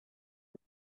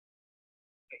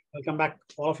Welcome back,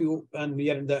 all of you. And we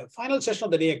are in the final session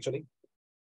of the day, actually.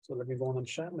 So let me go on and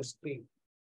share my screen.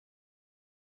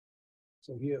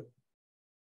 So here,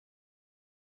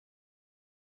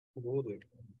 go there.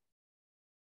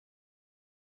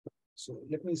 So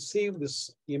let me save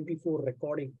this MP4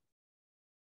 recording.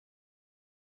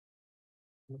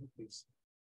 Please,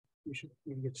 we should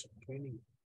get some training.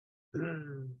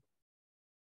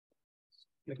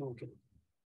 Click on OK.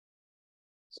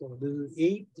 So this is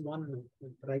 8.1.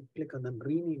 Right click and then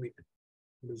rename it.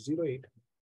 It is 08.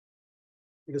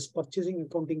 It is purchasing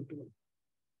accounting tool.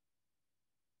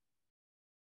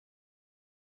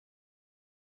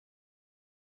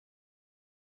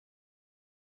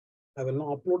 I will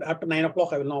now upload after 9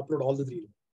 o'clock. I will now upload all the three.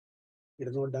 It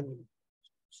is not done.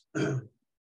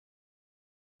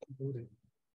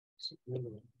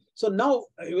 So now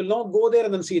I will now go there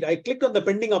and then see it. I clicked on the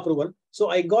pending approval. So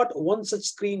I got one such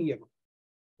screen here.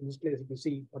 In this place, if you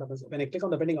see what happens when I click on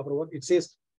the pending approval, it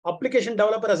says application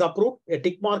developer has approved, a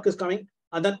tick mark is coming,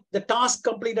 and then the task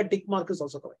completed tick mark is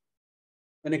also coming.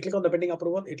 When I click on the pending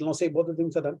approval, it will now say both the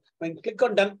things are done. When I click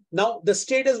on done, now the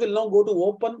status will now go to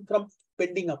open from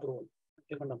pending approval.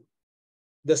 Click on done.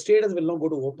 The status will now go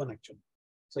to open actually.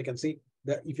 So you can see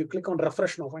that if you click on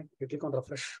refresh now, fine. If you click on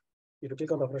refresh,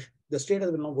 the status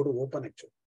will now go to open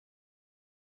actually.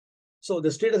 So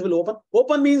the status will open.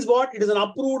 Open means what? It is an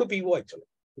approved PO actually.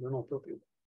 You don't know approved PO.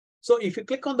 So if you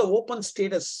click on the open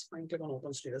status, fine, click on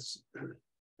open status.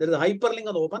 There is a hyperlink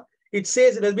on the open. It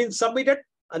says it has been submitted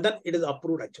and then it is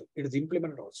approved actually. It is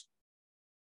implemented also.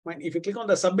 Fine. If you click on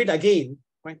the submit again,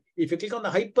 fine. If you click on the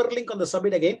hyperlink on the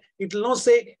submit again, it will now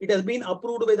say it has been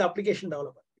approved by the application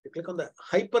developer. If you click on the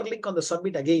hyperlink on the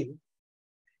submit again,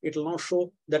 it will now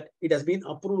show that it has been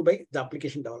approved by the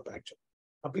application developer actually.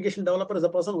 Application developer is the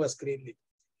person who has created it.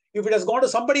 If it has gone to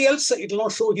somebody else, it will now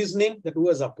show his name that who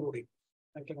has approved it.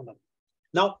 I click on that.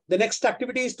 Now, the next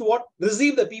activity is to what?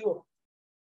 Receive the PO.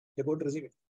 You're going to receive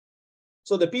it.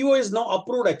 So the PO is now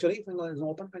approved actually.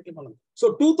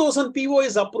 So 2000 PO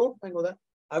is approved.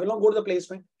 I will now go to the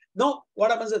place. Now,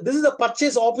 what happens is this is the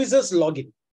purchase officer's login.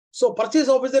 So purchase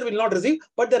officer will not receive,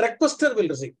 but the requester will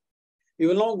receive. You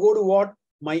will now go to what?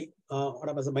 My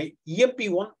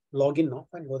EMP1 login now.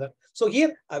 And go there. So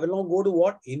here I will now go to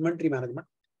what? Inventory management.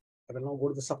 I will now go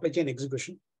to the supply chain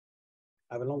execution.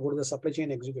 I will now go to the supply chain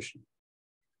execution.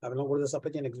 I will now go to the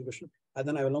supply chain execution. And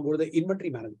then I will now go to the inventory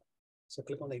management. So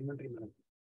click on the inventory management.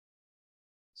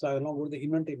 So I will now go to the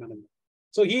inventory management.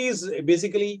 So he is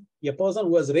basically a person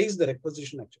who has raised the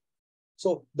requisition actually.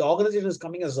 So the organization is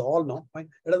coming as all now. Fine.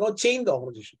 Let us now change the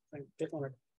organization. Fine. Click on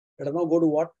it. Let us now go to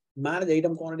what? Manage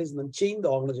item quantities and then change the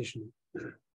organization.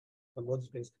 Go to this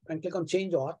place and click on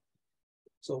change or.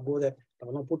 So go there. I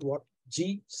will now put what?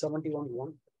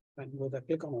 G711 and go there.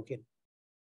 Click on OK.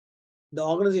 The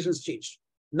organization is changed.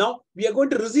 Now we are going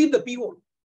to receive the PO.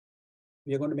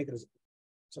 We are going to make a receipt.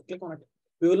 So click on it.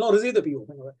 We will now receive the PO.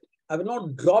 I will now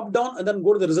drop down and then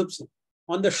go to the receipts.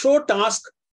 On the show task,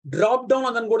 drop down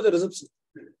and then go to the receipts.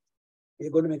 We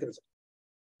are going to make a receipt.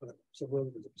 So go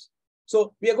to the receipts.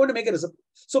 So we are going to make a receipt.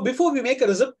 So before we make a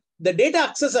receipt, the data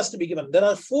access has to be given. There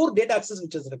are 4 data access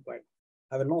which is required.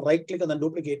 I will now right click and then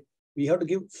duplicate. We have to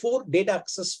give 4 data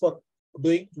access for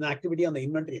doing an activity on the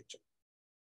inventory actually.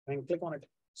 And click on it.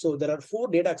 So there are 4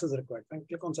 data access required. And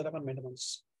click on setup and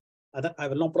maintenance. And then I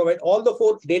will now provide all the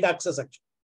 4 data access actually.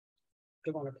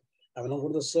 Click on it. I will now go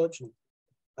to the search.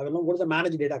 I will now go to the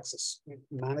manage data access.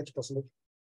 Manage percentage.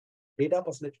 Data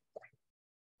percentage.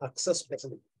 Access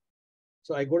percentage.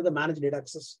 So I go to the manage data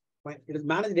access. Fine. It is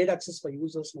manage data access for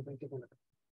users. Click on it.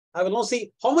 I will now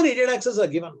see how many data access are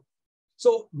given.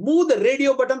 So move the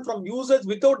radio button from users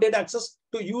without data access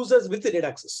to users with the data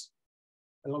access.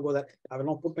 I will now go there. I will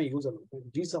now put my user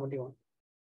G71.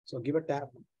 So give a tab.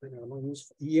 I will now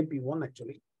use EMP1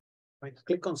 actually. Fine.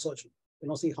 Click on search. You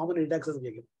know, see how many data access we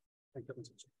are given.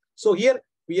 So here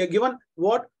we are given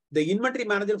what? The inventory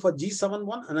manager for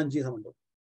G71 and then G72.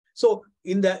 So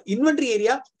in the inventory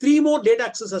area, 3 more data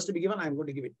access has to be given. I'm going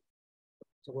to give it.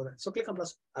 So go there. So click on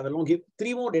plus. I will now give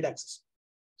 3 more data access.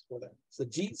 So go there. So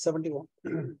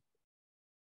G71.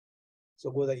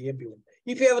 So go there EMP1.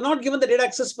 If you have not given the data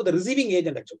access for the receiving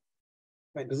agent actually,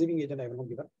 fine, receiving agent I have not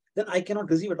given, then I cannot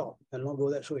receive at all. I will now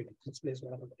go there, show it. This place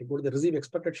where I go to the receive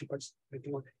expected shipments. With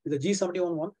the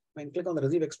G71 one, fine, click on the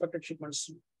receive expected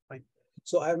shipments. Fine.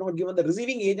 So I have not given the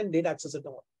receiving agent data access at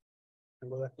all.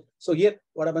 So here,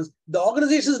 what happens? The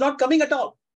organization is not coming at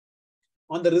all.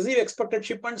 On the receive expected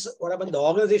shipments, what happens? The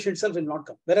organization itself will not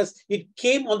come. Whereas it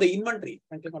came on the inventory.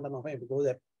 Fine, click on done now. Fine. If you go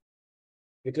there,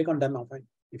 you click on done now. Fine.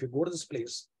 If you go to this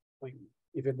place, fine.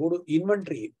 If you go to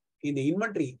inventory, in the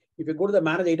inventory, if you go to the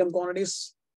manage item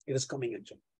quantities, it is coming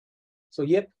actually. So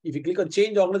here, if you click on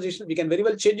change organization, we can very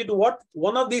well change it to what?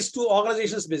 One of these two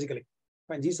organizations basically.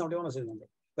 Fine, G71 or 71.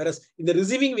 Whereas in the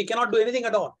receiving, we cannot do anything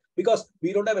at all because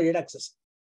we don't have a data access.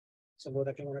 So go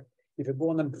that. If you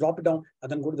go on and drop it down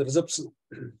and then go to the receipts.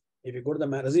 If you go to the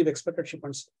receive expected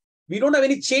shipments, we don't have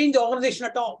any change organization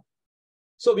at all.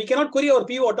 So we cannot query our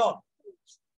PO at all.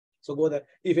 So go there.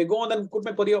 If you go on and put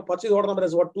my purchase order number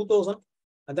as what 2000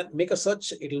 and then make a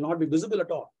search, it will not be visible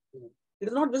at all. It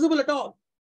is not visible at all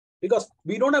because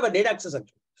we don't have a data access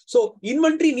actually. So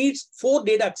inventory needs 4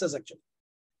 data access actually.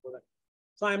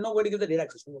 So I'm not going to give the data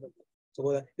access. So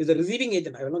go there. Is the receiving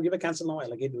agent. I will not give a cancel now.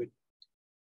 I'll again do it.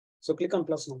 So click on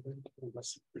plus now.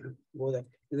 Plus. Go there.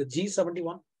 Is the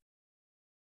G71.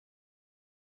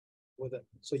 Go there.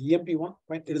 So EMP1.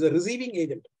 Fine. It is a receiving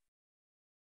agent.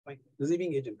 Fine.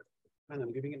 Receiving agent. And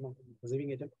I'm giving it now.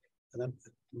 Receiving agent. And then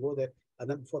go there. And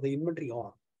then for the inventory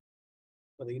org.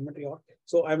 For the inventory org.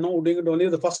 So I'm now doing it only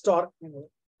the first org.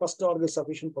 First org is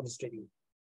sufficient for this training.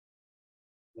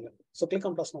 So click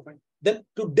on plus now. Fine. Then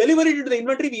to deliver it into the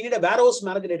inventory, we need a warehouse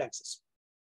manager data access.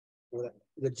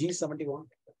 The G71.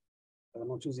 I will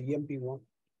now choose EMP1.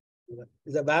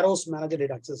 Is a warehouse manager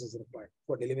data access is required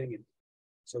for delivering it.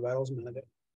 So warehouse manager.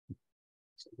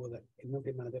 So go there.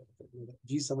 Inventory manager.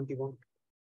 G71.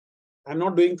 I'm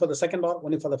not doing for the second org,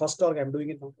 only for the first org. I'm doing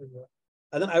it now.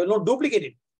 And then I will not duplicate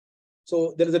it.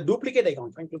 So there is a duplicate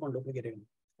icon. Fine, click on duplicate icon.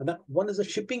 And then one is a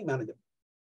shipping manager.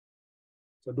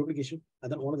 So duplication,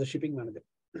 and then one is the shipping manager.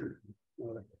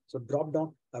 All right. So drop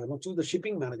down. I will now choose the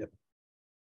shipping manager.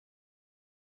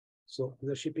 So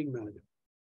the shipping manager.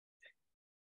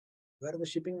 Where the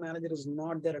shipping manager is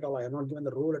not there at all. I have not given the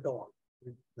role at all.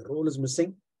 The role is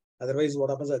missing. Otherwise,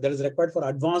 what happens? That is required for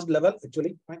advanced level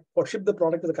actually. Fine. For ship the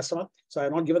product to the customer. So I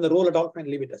have not given the role at all. Fine,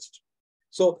 leave it as it.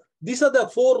 So these are the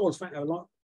 4 roles. Fine. I will not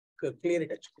clear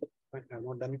it actually. Fine. I have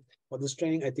not done it for this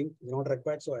training. I think it's not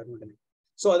required. So I have not done it.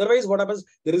 So otherwise, what happens?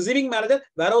 The receiving manager,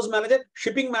 warehouse manager,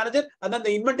 shipping manager, and then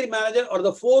the inventory manager or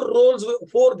the 4 roles,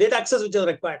 4 data access which are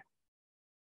required.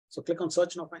 So click on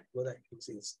search now. Fine. Go there. You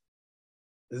see this.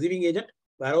 Receiving agent,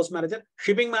 warehouse manager,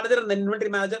 shipping manager, and the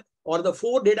inventory manager, or the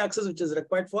 4 data access which is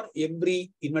required for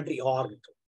every inventory org.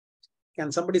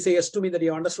 Can somebody say yes to me that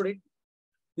you understood it?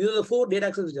 These are the 4 data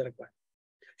access which are required.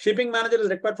 Shipping manager is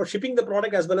required for shipping the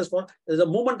product as well as for there's a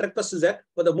movement request is there.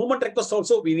 For the movement request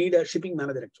also, we need a shipping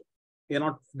manager actually. We are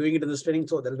not doing it in this training,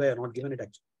 so that's why I have not given it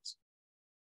actually.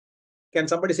 Can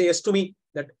somebody say yes to me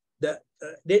that the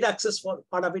data access for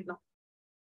part of it now?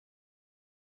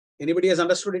 Anybody has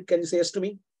understood it? Can you say yes to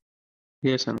me?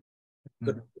 Yes, sir.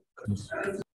 Good.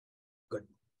 Good.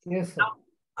 Yes, sir. Now,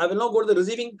 I will now go to the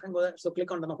receiving and go there. So click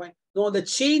on done. Fine. No, the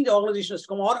change organization has to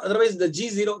come, or otherwise the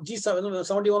G0,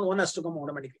 G71 one has to come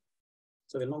automatically.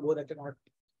 So we'll now go there.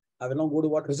 I will now go to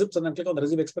what receipts and then click on the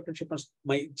receive expected shipments.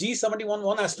 My G71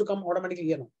 one has to come automatically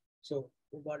here now. So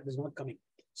but it is not coming.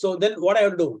 So then what I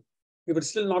have to do? If it's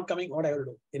still not coming, what I have to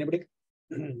do? Anybody?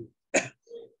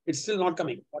 It's still not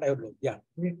coming. What I have to do? Yeah.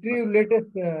 Retrieve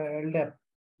latest LDAP.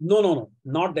 No,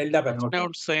 not the LDAP. Sign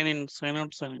out, sign in. Sign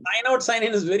out, sign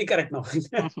in is very correct now.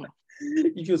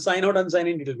 If you sign out and sign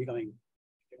in, it will be coming.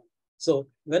 So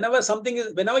whenever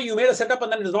you made a setup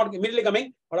and then it is not immediately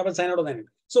coming, what happens? Sign out or sign in.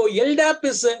 So LDAP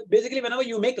is basically whenever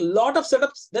you make a lot of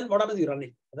setups, then what happens? You run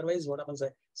it. Otherwise, what happens?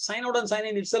 Sign out and sign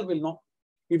in itself will not.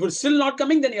 If it's still not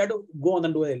coming, then you have to go on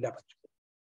and do a LDAP.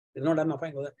 It's not done.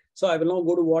 Fine. So I will now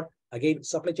go to what? Again,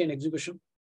 supply chain execution.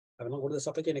 I will now go to the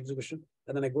supply chain execution.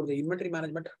 And then I go to the inventory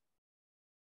management.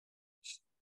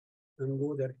 And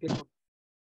go there. Click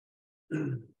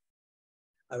on.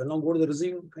 I will now go to the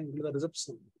receiving and go to the receipts.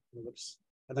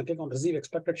 And then click on receive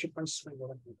expected shipments.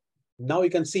 Now you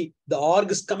can see the org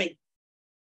is coming.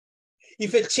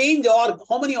 If I change org,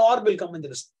 how many org will come in the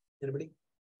list? Anybody?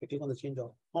 I click on the change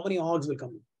org. How many orgs will come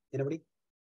in? Anybody?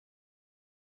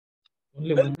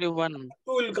 Only one. Two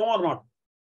will come or not?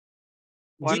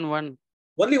 One.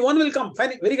 Only one will come.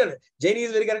 Fine. Very good. Janie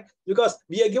is very correct. Because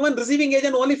we are given receiving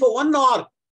agent only for one org.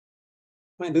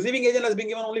 Fine. Receiving agent has been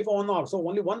given only for one org. So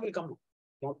only one will come.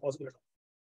 Not possible at all.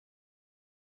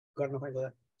 Got no point for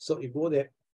that. So you go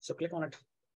there. So click on it.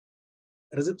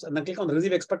 Receipts and then click on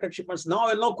receive expected shipments. Now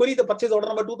I will now query the purchase order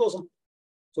number 2000.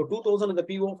 So 2000 in the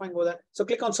PO. Fine. Go there. So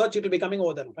click on search. It will be coming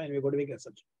over there. Fine. We go to make a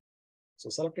search. So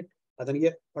select it. And then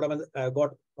here,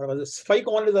 got 5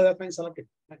 quantities are there. Fine. Select it.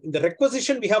 In the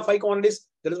requisition, we have 5 quantities.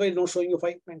 That is why it's not showing you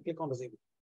 5. Fine. Click on receive.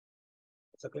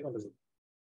 So click on receive.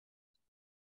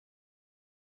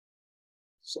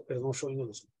 So it is not showing you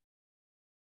this.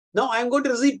 Now I am going to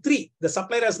receive 3. The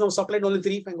supplier has now supplied only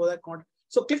 3. Fine. Go that quantity.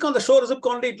 So click on the show receipt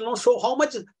quantity. It will now show how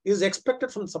much is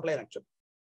expected from the supplier actually.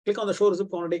 Click on the show receipt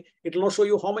quantity. It will now show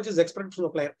you how much is expected from the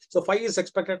supplier. So 5 is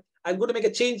expected. I'm going to make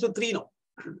a change to 3 now.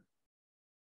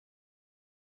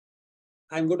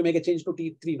 I'm going to make a change to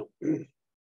T3 now.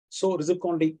 So receipt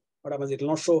quantity, what happens? It will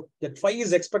not show that 5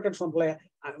 is expected from supplier.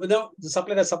 Without the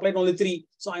supplier has supplied only 3.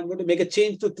 So I'm going to make a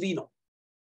change to 3 now.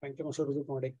 Thank you. Show receipt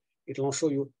quantity. It will not show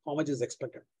you how much is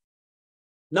expected.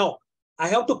 Now I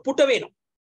have to put away now.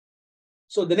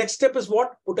 So the next step is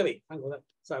what? Put away.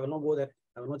 So I will not go there.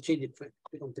 I will not change it.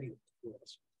 Click on 3.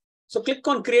 So click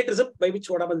on create receipt, by which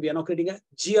what happens? We are now creating a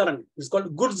GRN. It's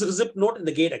called goods receipt note in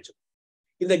the gate actually.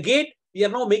 In the gate, we are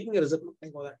now making a receipt.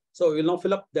 So we will now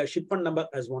fill up the shipment number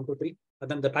as 1, 2, 3. And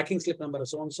then the packing slip number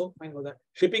so on so.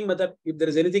 Shipping method, if there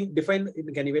is anything defined,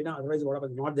 it can be now. Otherwise, what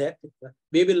happens? Not there.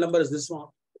 Bay bill number is this one.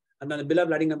 And then the bill of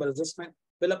lading number is this fine.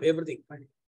 Fill up everything. Fine.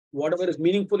 Whatever is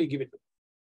meaningful, you give it.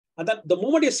 And then the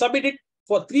moment you submit it,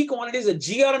 for 3 quantities, a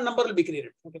GRN number will be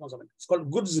created. It's called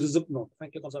goods receipt note.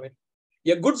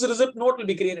 A goods receipt note will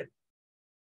be created.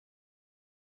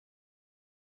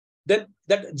 Then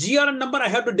that GRN number, I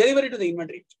have to deliver it to the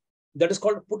inventory. That is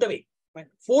called put away.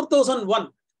 4001.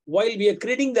 While we are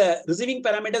creating the receiving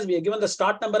parameters, we are given the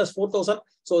start number as 4000.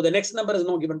 So the next number is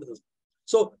now given to this.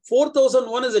 So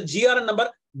 4001 is a GRN number,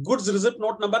 goods receipt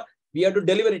note number. We have to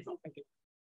deliver it now. Thank you.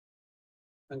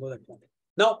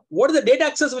 Now, what is the data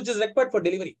access which is required for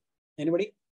delivery?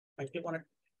 Anybody? I click on it.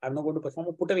 I'm not going to perform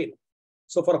a put away.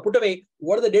 So for a put away,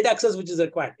 what is the data access which is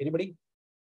required? Anybody?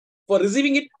 For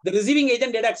receiving it, the receiving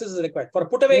agent data access is required. For a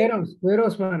put away,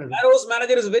 warehouse manager. Warehouse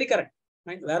manager is very correct.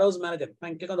 Fine. Warehouse manager.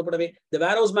 Fine. Click on the put away. The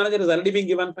warehouse manager is already being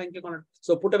given. Fine. Click on it.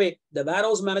 So put away. The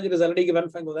warehouse manager is already given.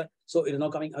 Fine. Go there. So it is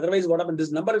not coming. Otherwise, what happens?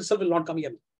 This number itself will not come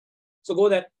here. So go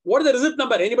there. What is the receipt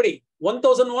number? Anybody?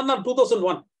 1001 or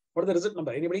 2001? What is the receipt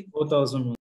number? Anybody?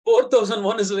 4001.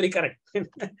 4001 is very correct.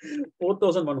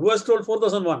 4001. Who has told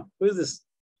 4001? Who is this?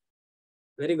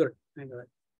 Very good.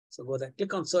 So go there.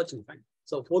 Click on search and find.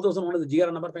 So 4001 is the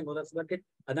GR number. Fine. Go there. Select it.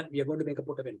 And then we are going to make a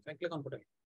put away. Fine. Click on put away.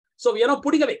 So we are now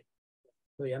putting away.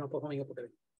 So we are now performing a put away.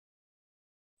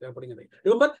 We are putting away.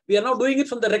 Remember, we are now doing it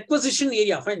from the requisition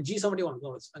area. Fine. G71.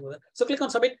 So click on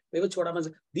submit. By which what happens?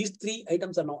 These 3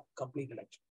 items are now completed.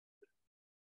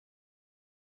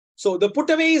 So the put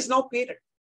away is now created.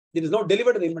 It is now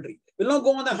delivered to the inventory. We'll now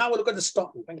go on and have a look at the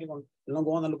stock. We'll now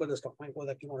go on and look at the stock. We'll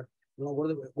now go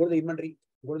to the inventory.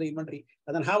 Go to the inventory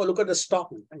and then have a look at the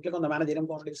stock and click on the manage item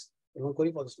quantities. We'll now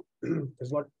query for the stock.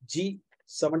 There's what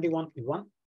G71 is 1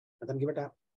 and then give it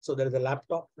a. So there is a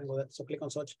laptop. So click on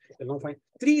search. You'll now find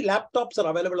 3 laptops are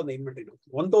available on the inventory.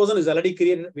 1000 is already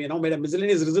created. We now made a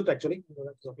miscellaneous receipt actually.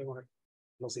 So click on it.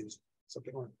 No sales. So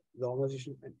click on it. The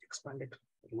organization and expand it.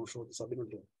 It will show the submit.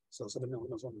 So submit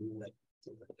like.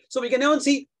 So we can now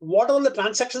see what are the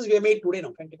transactions we have made today.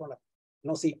 Now, click on it.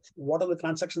 Now see what are the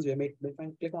transactions we have made.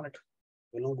 Click on it.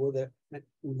 We'll now go there.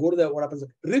 Go to the what happens.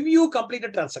 Review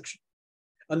completed transaction.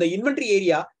 On the inventory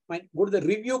area, go to the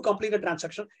review completed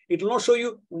transaction. It will now show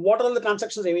you what are the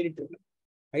transactions I made.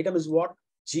 Item is what?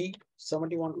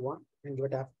 G71.1 and give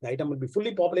it a. The item will be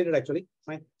fully populated actually.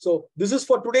 Fine. So this is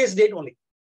for today's date only.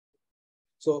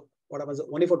 So what happens?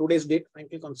 Only for today's date.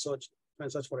 Click on search.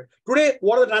 And search for it. Today,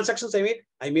 what are the transactions I made?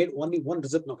 I made only 1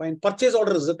 receipt now. Fine. Purchase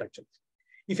order receipt actually.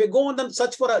 If you go on and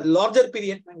search for a larger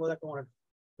period, go there.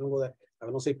 Go there. I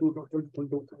will not say 2.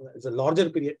 It's a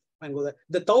larger period. Fine. Go there.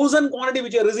 The 1000 quantity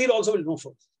which you received also will not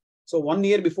show. So 1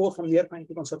 year before from here, fine.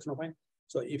 Click on search now. Fine.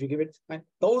 So if you give it, fine.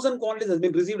 1000 quantities has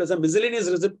been received as a miscellaneous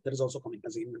receipt. That is also coming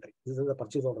as inventory. This is the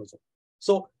purchase order also.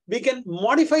 So we can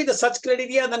modify the such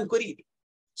criteria and then query it.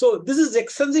 So this is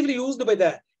extensively used by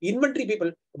the inventory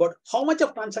people about how much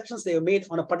of transactions they have made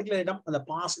on a particular item in the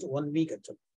past 1 week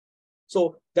actually.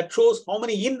 So that shows how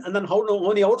many in and then how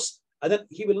many outs. And then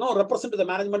he will now represent to the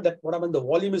management that what happened, the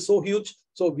volume is so huge.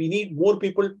 So we need more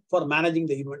people for managing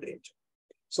the inventory actually.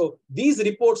 So these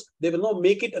reports, they will now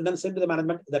make it and then send to the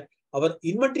management that our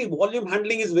inventory volume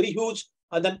handling is very huge.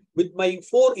 And then with my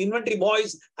 4 inventory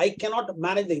boys, I cannot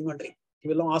manage the inventory. He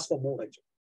will now ask for more actually.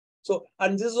 So,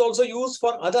 and this is also used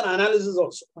for other analysis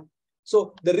also.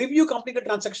 So the review completed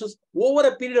transactions over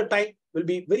a period of time will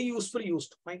be very usefully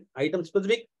used. Fine. Item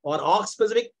specific or org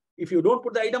specific. If you don't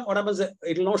put the item, what happens?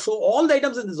 It will now show all the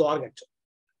items in this org actually.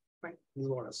 Fine. This is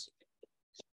what else.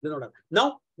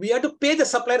 Now we have to pay the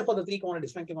supplier for the 3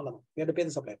 quantities. Fine. We have to pay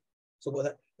the supplier. So go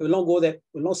there. We will now go there.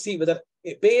 We will now see whether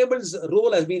a payables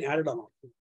role has been added or not. We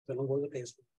will now go to the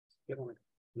place. Click on it.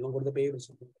 We will now go to the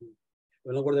payables. We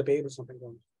will now go to the payables. So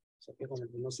click on it.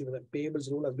 We'll now see whether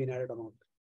payables rule has been added or not.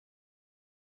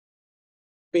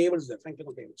 Payables there. Click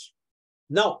on payables.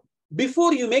 Now,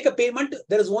 before you make a payment,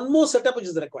 there is one more setup which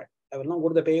is required. I will now go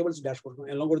to the payables dashboard.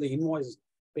 I will now go to the invoice.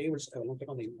 Payables. I will now click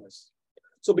on the invoice.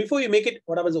 So before you make it,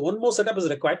 what happens? One more setup is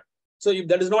required. So if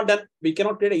that is not done, we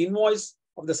cannot create an invoice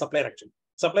of the supplier actually.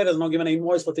 Supplier has not given an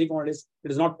invoice for 3 quantities.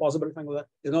 It is not possible. It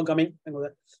is not coming.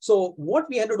 So what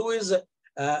we have to do is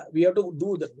we have to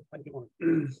do that.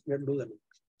 We have to do that.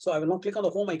 So I will now click on the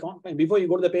home icon. And before you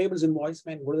go to the payables invoice,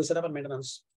 go to the setup and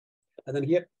maintenance. And then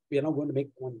here we are now going to make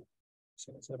one.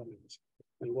 Setup and maintenance.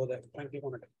 We'll go there. Fine, click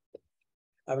on it.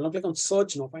 I will now click on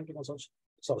search now. Fine, click on search.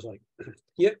 Sorry.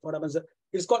 Here, what happens?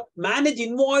 It's called manage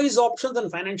invoice options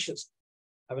and financials.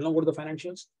 I will now go to the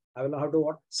financials. I will now have to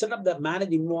what? Set up the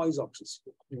manage invoice options.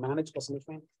 Manage percentage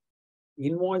fine.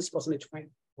 Invoice percentage fine.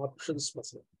 Options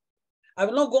percentage. I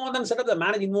will now go on and set up the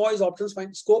manage invoice options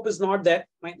fine. Scope is not there.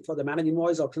 Fine. For the manage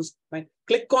invoice options. Fine.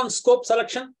 Click on scope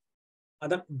selection.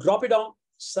 And then drop it down.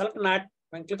 Select and add.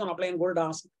 Fine. Click on apply and go to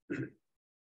task.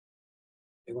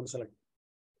 You're going to select.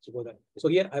 So go there. So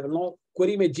here I will now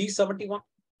query my G71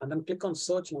 and then click on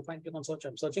search. Now fine, click on search.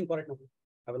 I'm searching for it now.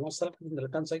 I will now select it in the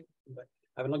left-hand side.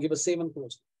 I will now give a save and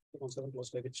close. Click on save and close,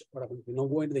 by which what happens? We now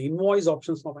go into the invoice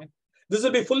options now fine. This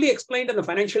will be fully explained in the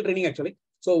financial training actually.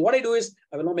 So what I do is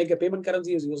I will now make a payment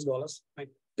currency as US dollars. Fine.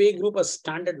 Pay group as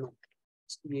standard now.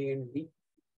 A and B.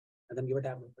 And then give it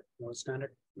tab.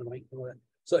 Standard.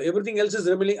 So everything else is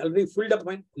already filled up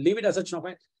fine. Leave it as such now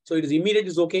fine. So it is immediate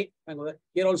is okay.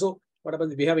 Here also what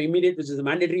happens? We have immediate, which is a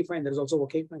mandatory fine. That is also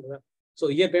okay. So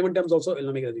here payment terms also will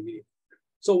not make it immediate.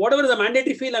 So whatever is the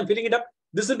mandatory field, I'm filling it up.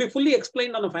 This will be fully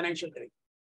explained on the financial training.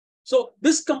 So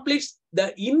this completes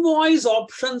the invoice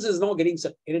options is now getting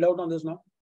set. Any doubt on this now?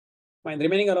 Fine. The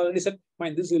remaining are already set.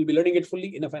 Fine. This will be learning it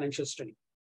fully in a financial study.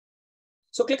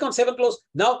 So click on save and close.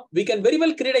 Now we can very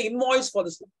well create an invoice for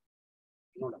this.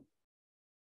 No doubt.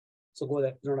 So go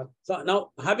there. No doubt. So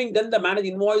now having done the manage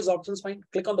invoice options, fine.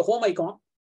 Click on the home icon.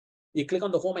 You click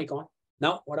on the home icon.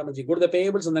 Now, what happens? You go to the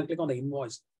payables and then click on the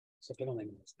invoice. So click on the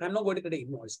invoice. I'm not going to create an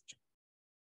invoice.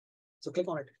 So click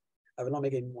on it. I will not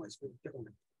make an invoice. Click on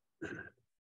it.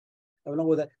 I will not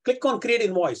go there. Click on create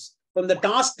invoice. From the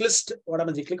task list, what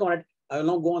happens? You click on it. I will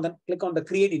now go on then click on the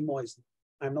create invoice.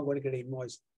 I'm not going to create an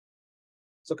invoice.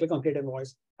 So click on create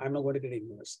invoice. I'm not going to create an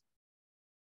invoice.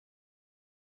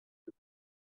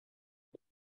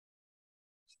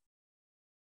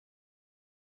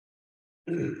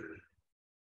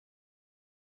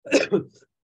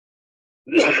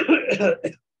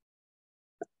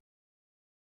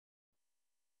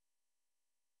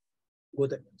 Go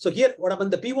there. So here, what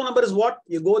happens? The P1 number is what?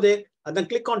 You go there and then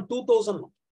click on 2000.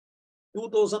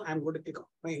 2000, I'm going to click on.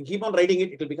 I keep on writing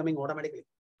it, it will be coming automatically.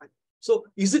 So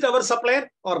is it our supplier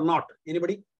or not?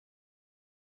 Anybody?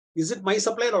 Is it my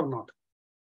supplier or not?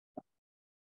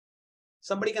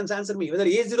 Somebody can answer me whether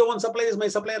A01 supplier is my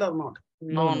supplier or not.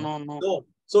 No.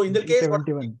 So in that case, what,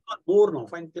 71. click on more now.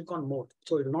 Fine, click on more.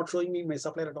 So it is not showing me my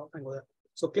supplier at all. Fine, go there.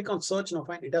 So click on search now.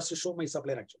 Fine, it has to show my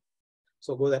supplier actually.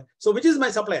 So go there. So which is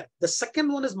my supplier? The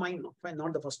second one is mine now. Fine,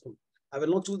 not the first one. I will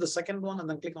now choose the second one and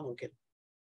then click on OK.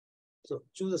 So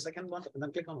choose the second one and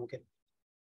then click on OK.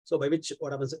 So by which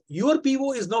what happens? Your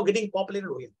PO is now getting populated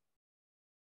over here.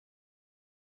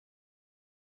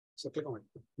 So click on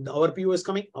it. Our PO is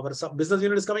coming. Our business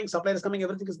unit is coming. Supplier is coming.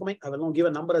 Everything is coming. I will now give a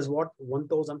number as what?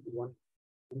 1001.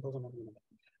 1001.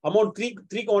 Amount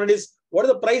three quantities. What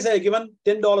is the price I have given?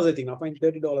 $10, I think. I find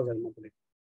 $30. I will not put it.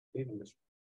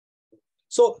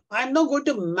 So I'm now going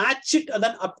to match it and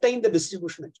then obtain the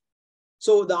distribution.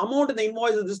 So the amount in the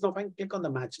invoice is this now. Fine. Click on the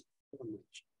match.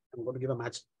 I'm going to give a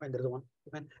match. Fine. There is one.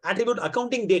 Fine. Attribute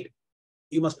accounting date.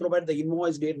 You must provide the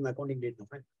invoice date and accounting date. Now,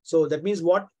 fine. So that means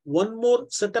what? One more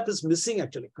setup is missing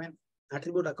actually. Fine.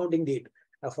 Attribute accounting date.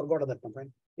 I forgot that.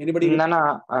 Fine. Anybody?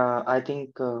 No. I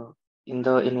think in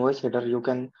the invoice header you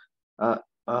can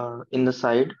in the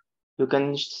side you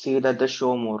can see that the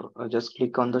show more. Just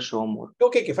click on the show more.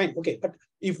 Okay, fine. Okay, but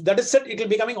if that is set, it will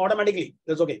be coming automatically.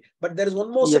 That's okay. But there is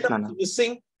one more Yes, setup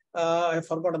missing. I have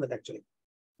forgotten that actually.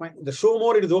 Fine. The show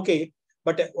more it is okay.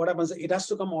 But what happens? It has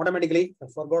to come automatically. I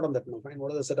forgot on that now. Fine.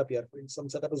 What is the setup here? Some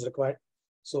setup is required.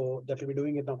 So that will be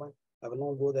doing it now. Fine. I will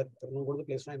not go there. I will not go to the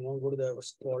place. Fine. I will not go to the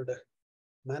what's called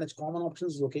manage common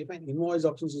options is okay. Fine. Invoice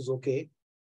options is okay.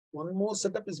 One more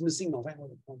setup is missing now. Fine.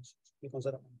 Click on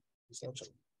setup.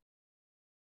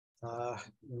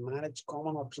 Manage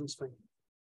common options. Fine.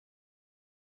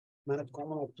 Manage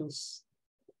common options.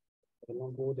 I will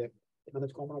not go there.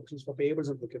 Manage common options for payables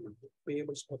and procurement.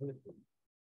 Payables procurement.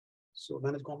 So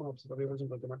manage common options for payables and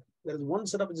procurement. There is one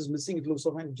setup which is missing. It looks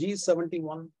so fine.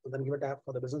 G71, and then give a tab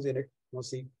for the business unit. Now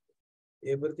see,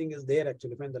 everything is there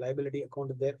actually. Fine. The liability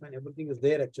account is there. Fine. Everything is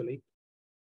there actually.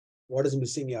 What is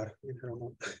missing here? I don't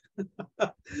know.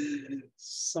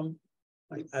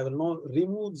 Fine. I will now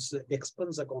remove this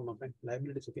expense account of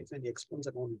liabilities. Okay, and the expense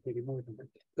account we remove it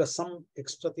because some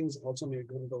extra things also may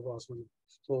go into our money.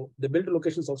 So the bill to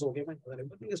location is also okay. Fine.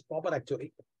 Everything is proper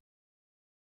actually.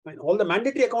 Fine. All the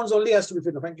mandatory accounts only has to be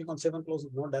fit. Fine. Click on save and close.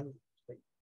 Not done. Fine.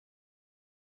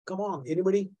 Come on,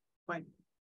 anybody? Fine.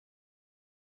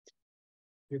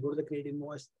 We go to the create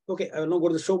invoice. Okay, I will not go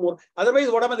to the show more. Otherwise,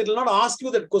 what happens? It will not ask you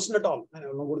that question at all. I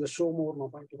will not go to the show more. No,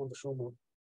 fine. Click on the show more.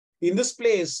 In this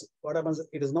place, what happens?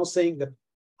 It is now saying that,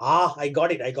 I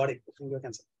got it. I got it.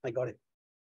 I got it.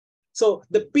 So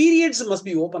the periods must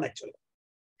be open actually.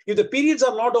 If the periods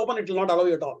are not open, it will not allow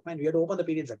you at all. Fine. We have to open the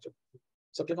periods actually.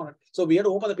 So click on it. So we have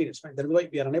to open the periods. Fine. That is why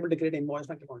we are unable to create an invoice.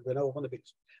 Fine. Click on it. We will now open the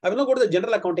periods. I will now go to the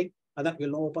general accounting and then we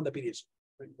will now open the periods.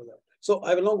 Fine. So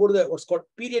I will now go to the what's called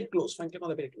period close. Fine. Click on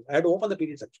the period close. I have to open the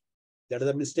periods actually. That is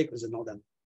a mistake which is now done.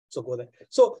 So go there.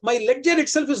 So my ledger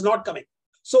itself is not coming.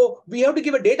 So we have to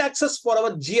give a data access for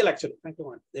our GL actually. Thank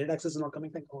you. The data access is not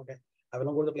coming. Thank you. Okay. I will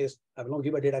not go to the place. I will not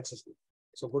give a data access.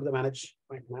 So go to the manage.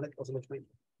 Fine. Manage percentage. Fine.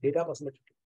 Data percentage.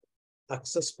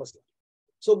 Access percentage.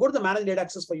 So go to the manage data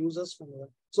access for users.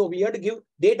 So we have to give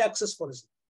data access for this.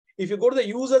 If you go to the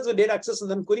users with data access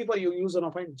and then query for your user, now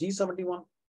find G71 and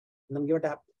then give a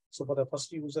tab. So for the first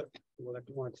user,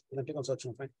 then click on search.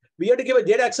 Fine. We have to give a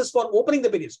data access for opening the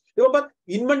periods. Remember,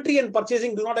 inventory and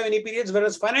purchasing do not have any periods,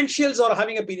 whereas financials are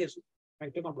having a period.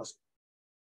 Fine. Click on plus.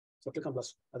 So click on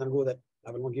plus and then go there.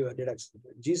 I will not give a data access.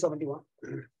 G71.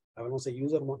 I will not say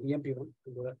user EMP1.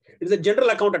 It is a general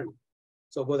accountant.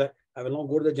 So go there. I will now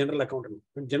go to the general accountant.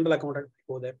 General accountant,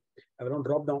 go there. I will now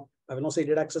drop down. I will now say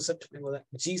data access it. Go there.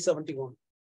 G71.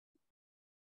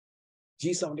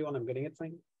 G71, I'm getting it.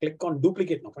 Fine. Click on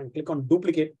duplicate now. Fine. Click on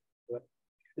duplicate. It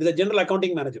is a general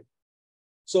accounting manager.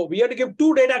 So we have to give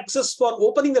two data access for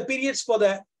opening the periods for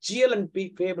the GL and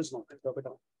payables now. Drop it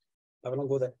down. I will now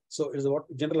go there. So it is what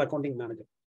general accounting manager.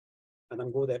 And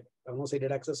then go there. I will now say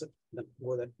data access it. Then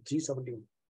go there. G71.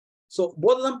 So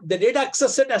both of them, the data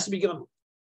access set has to be given.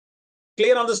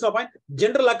 Clear on this now, point?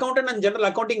 General accountant and general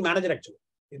accounting manager actually.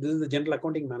 This is the general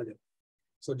accounting manager.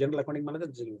 So general accounting manager.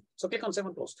 So click on save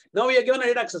and close. Now we are given a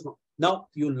data access now. Now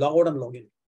you log out and log in.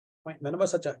 Fine. Whenever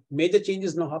such a major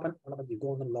changes now happen, you go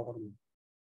on and log out.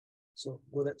 So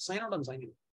go there, sign out and sign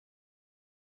in.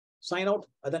 Sign out,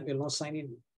 and then we'll now sign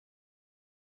in.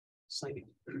 Sign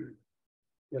in.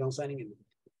 You're now signing in.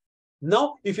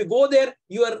 Now, if you go there,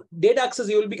 your data access,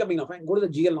 you will be coming now. Fine. Go to the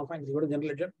GL now. Fine. Go to general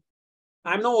ledger.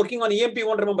 I'm now working on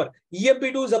EMP1. Remember,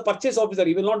 EMP2 is a purchase officer.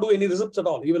 He will not do any receipts at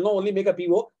all. He will now only make a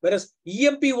PO. Whereas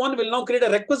EMP1 will now create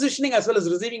a requisitioning as well as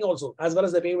receiving also, as well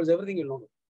as the payables, everything you will know.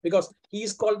 Because he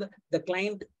is called the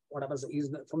client. What happens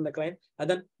is from the client. And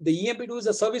then the EMP2 is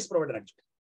a service provider actually.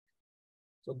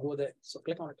 So go there. So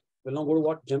click on it. We'll now go to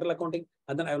what? General accounting.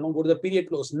 And then I will now go to the period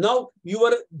close. Now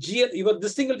your GL,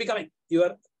 this thing will be coming.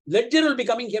 Your ledger will be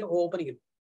coming here, opening it.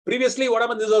 Previously, what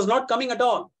happened? This was not coming at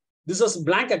all. This was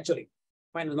blank actually.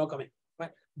 Fine, it's not coming.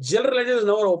 Fine. General ledger is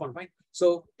never open. Fine.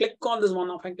 So click on this one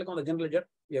now. Fine. Click on the general ledger.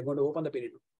 We are going to open the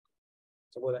period.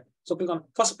 So go there. So click on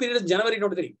first period is January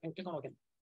 23. And click on again.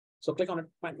 So click on it.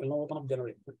 Fine. We'll now open up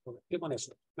January. Click on yes.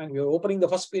 Fine. We are opening the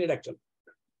first period actually.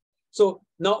 So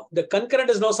now the concurrent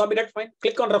is now submitted. Fine.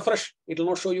 Click on refresh. It will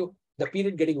now show you the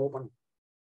period getting open.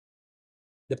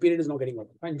 The period is now getting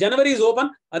open. Fine. January is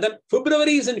open, and then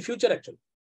February is in future actually.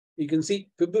 You can see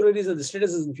February is the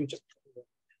status is in future.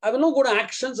 I will now go to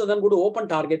actions and then go to open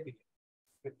target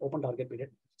period. Open target period.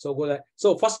 So go there.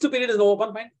 So first period is now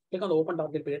open. Fine. Click on the open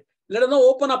target period. Let us now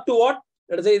open up to what?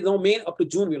 Let us say now May up to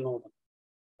June will now open.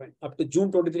 Fine. Up to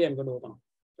June 23, I'm going to open.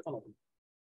 Click on open.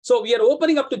 So we are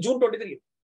opening up to June 23.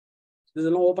 This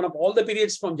will now open up all the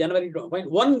periods from January to fine.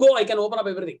 One go, I can open up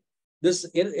everything. This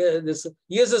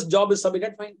ESS job is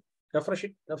submitted. Fine. Refresh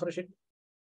it. Refresh it.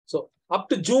 So up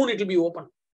to June, it will be open.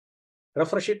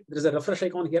 Refresh it. There is a refresh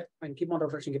icon here and keep on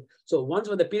refreshing it. So once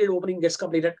when the period opening gets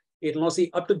completed, it will now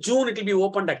see up to June, it will be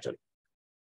opened actually.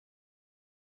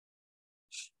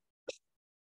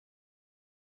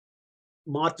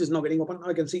 March is now getting open. Now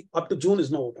I can see up to June is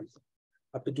now open.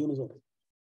 Up to June is open.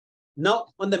 Now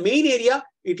on the main area,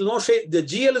 it will now say the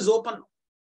GL is open.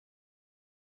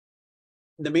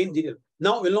 The main GL.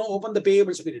 Now we'll now open the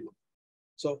payables period.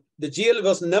 So the GL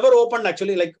was never opened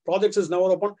actually, like projects is never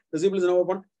open, receivable is never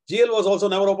open. GL was also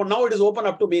never open. Now it is open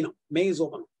up to May now. May is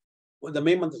open. The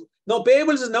May month is open. Now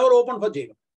payables is never open for GL.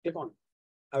 Click on it.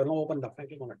 I will now open that.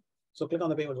 Click on it. So click on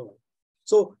the payables over.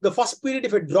 So the first period,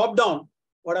 if it drop down,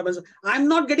 what happens? I'm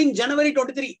not getting January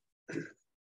 23.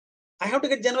 I have to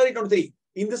get January 23.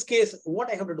 In this case,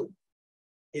 what I have to do?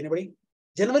 Anybody?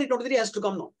 January 23 has to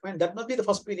come now. Fine. That must be the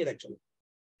first period actually.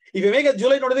 If you make a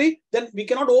July 23, then we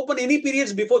cannot open any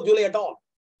periods before July at all.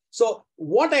 So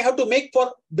what I have to make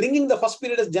for bringing the first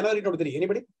period is January 23.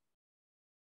 Anybody?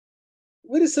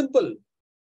 Very simple.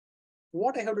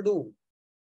 What I have to do?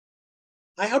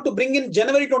 I have to bring in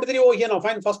January 23 over here now.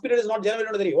 Fine, first period is not January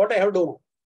 23. What I have to do?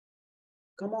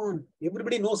 Come on.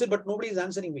 Everybody knows it, but nobody is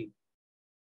answering me.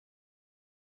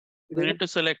 We need to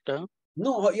select.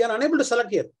 No, you are unable to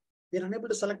select here. You are unable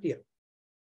to select here.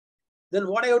 Then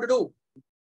what I have to do?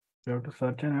 You have to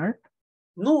search and add?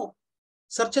 No.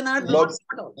 Search and add. Log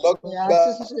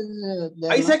access is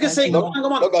there. Isaac is saying, come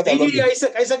on. log out and log in.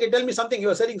 Isaac, tell me something. You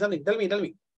are saying something. Tell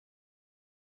me.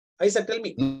 Isaac, tell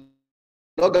me.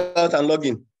 Log out and log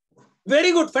in.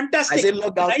 Very good. Fantastic. I said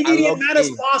log out and Nigerian log man has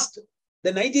in. passed.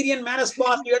 The Nigerian man has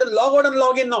passed. You have to log out and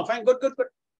log in now. Fine. Good.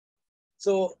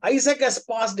 So Isaac has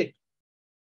passed it.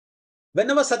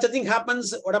 Whenever such a thing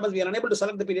happens, what happens? We are unable to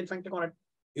select the period. Fine, click on it.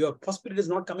 Your first period is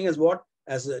not coming as what?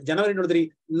 As January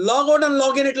 23. Log out and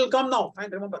log in. It will come now.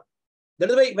 Fine, remember. That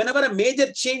is why whenever a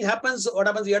major change happens, what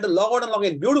happens? You have to log out and log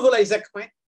in. Beautiful, Isaac. Fine.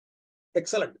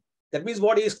 Excellent. That means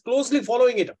what? He is closely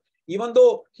following it up. Even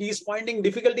though he is finding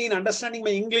difficulty in understanding my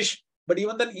English, but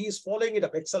even then he is following it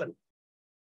up. Excellent.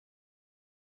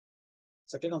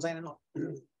 So click on sign in now.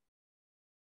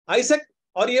 Isaac,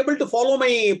 are you able to follow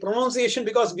my pronunciation?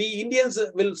 Because we Indians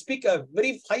will speak a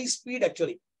very high speed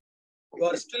actually. You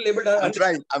are still able to. I'm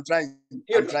trying. I'm trying.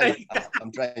 You're I'm trying.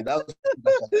 I'm trying.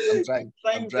 I'm trying.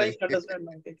 Trying to understand.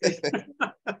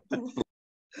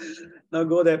 Now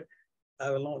go there. I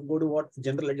will now go to what?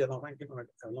 General ledger. Now, I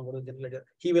will now go to general ledger.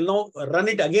 He will now run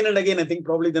it again and again. I think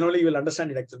probably then only you will understand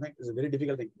it actually. It's a very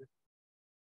difficult thing.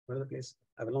 What is the place?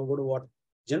 I will now go to what?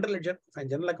 General ledger. Find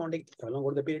general accounting. I will now go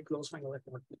to the period close. Find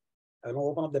I will now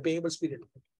open up the payables period.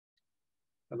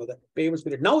 The payables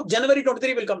period. Now January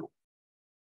 23 will come.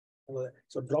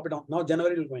 So drop it down. Now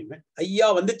January will come in.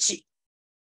 Ayya vandichi.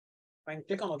 Fine.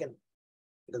 Click on again.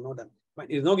 It is not done. Fine.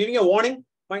 It is now giving a warning.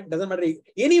 Fine. Doesn't matter.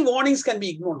 Any warnings can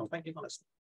be ignored now. Fine. Click on this.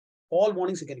 All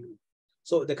warnings you can ignore.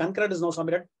 So the concurrent is now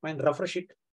submitted. Fine. Refresh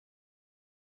it.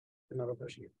 Now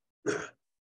refreshing it.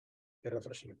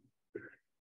 Refreshing it.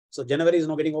 So January is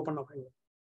now getting open now.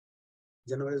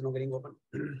 January is now getting open.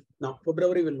 Now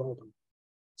February will now open.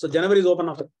 So January is open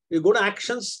after. You go to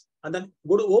actions and then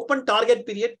go to open target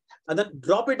period and then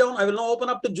drop it down. I will now open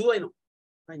up to July now.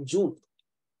 Fine. June.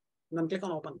 And then click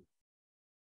on open.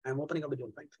 I am opening up to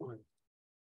June. Fine.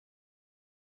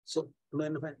 So this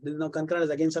is now concurrent is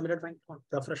again submitted. Fine.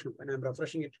 Refresh now. And I am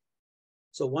refreshing it.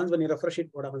 So once when you refresh it,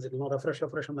 what happens? It will now refresh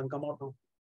and then come out now.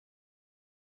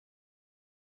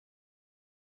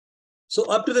 So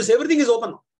up to this, everything is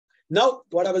open now. Now,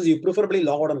 what happens? You preferably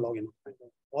log out and log in.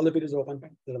 All the periods are open.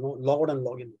 There are no log out and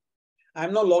log in. I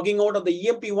am now logging out of the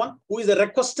EMP1, who is a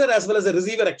requester as well as a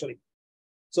receiver actually.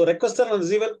 So requester and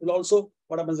receiver will also,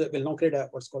 what happens? Will now create a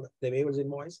what's called the payables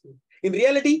invoice. In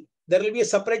reality, there will be a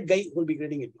separate guy who will be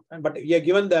creating it. But we are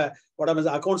given the what happens?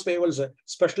 The accounts payables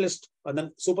specialist and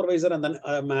then supervisor and then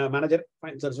manager.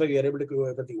 Fine. So that's why we are able to do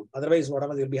everything. Otherwise, what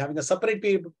happens? You'll be having a separate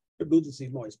people to do this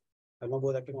invoice. I will not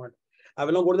go there. I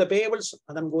will now go to the payables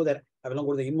and then go there. I will now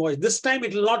go to the invoice. This time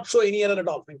it will not show any error at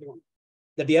all.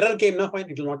 That the error came now, fine,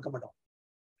 it will not come at all.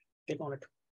 Click on it.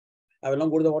 I will now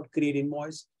go to the what create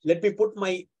invoice. Let me put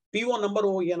my P1 number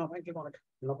over here now. Fine, click on it. I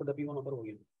will now put the P1 number over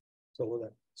here. So over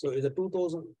there. So it's a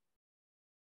 2000.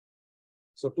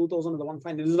 So 2000 is the one.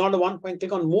 Fine. This is not the one. Fine.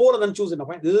 Click on more and then choose it now.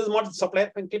 Fine. This is not supplier.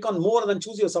 Fine. Click on more and then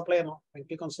choose your supplier now. Fine.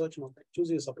 Click on search now. Fine. Choose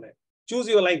your supplier. Choose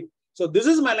your line. So this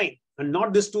is my line and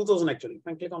not this 2000 actually.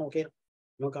 Fine. Click on OK.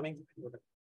 No coming.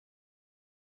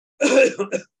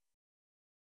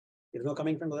 It's not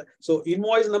coming from that. So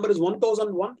invoice number is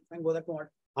 1001. Fine, go that one.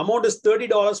 Amount is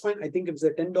 $30. Fine. I think it's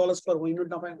 $10 per unit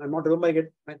now. Fine. I'm not remembering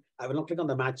it. Fine. I will now click on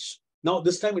the match. Now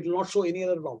this time it will not show any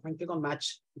other at all. Fine. Click on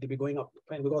match. It will be going up.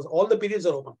 Fine. Because all the periods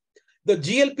are open. The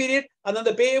GL period and then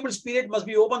the payables period must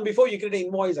be open before you create an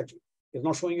invoice actually. It's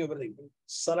not showing you everything.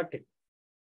 Select it.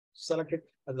 Select it.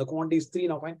 And the quantity is 3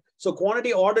 now. Fine. So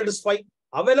quantity ordered is 5.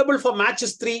 Available for match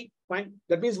is 3. Fine.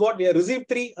 That means what? We have received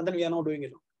 3 and then we are now doing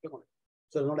it now. Click on it.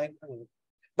 So no like,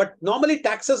 but normally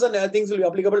taxes and other things will be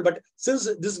applicable. But since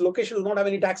this location will not have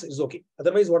any tax, it's okay.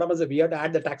 Otherwise, what happens is we have to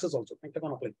add the taxes also. Click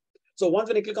on apply. So once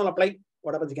when you click on apply,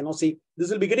 what happens? You can now see this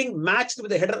will be getting matched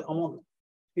with the header amount.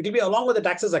 It will be along with the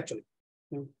taxes actually.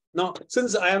 Now,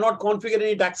 since I have not configured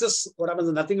any taxes, what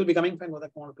happens? Nothing will be coming. Fine. What I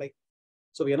want to apply.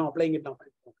 So we are now applying it now.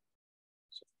 Fine.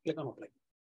 So click on apply.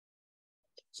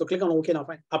 So click on OK now.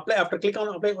 Fine. Apply after click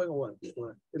on apply.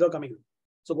 It's all coming.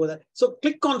 So go there. So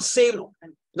click on save now.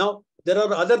 And now there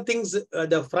are other things,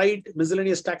 the freight,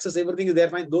 miscellaneous taxes, everything is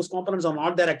there. Fine. Those components are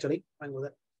not there actually. Fine. Go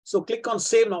there. So click on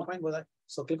save now. Fine with that.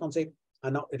 So click on save,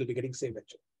 and now it will be getting saved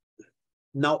actually.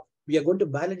 Now we are going to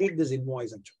validate this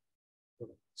invoice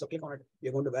actually. So click on it. We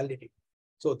are going to validate it.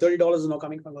 So $30 is now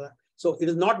coming from that. So it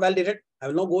is not validated. I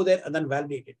will now go there and then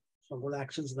validate it. So go to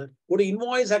actions, then go to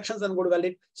invoice actions, and go to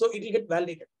validate. So it will get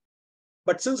validated.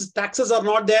 But since taxes are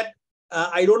not there,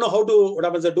 I don't know how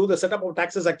to do the setup of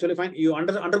taxes actually. Fine. You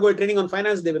undergo a training on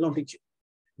finance, they will not teach you.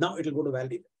 Now it will go to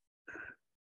validate.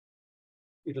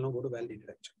 It will now go to validate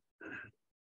actually.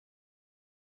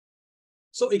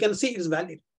 So you can see it is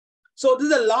valid. So this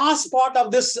is the last part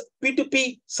of this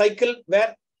P2P cycle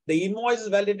where the invoice is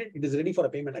validated. It is ready for a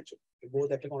payment actually. You go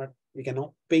there, click on it. We can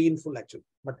now pay in full actually.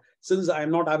 But since I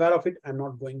am not aware of it, I'm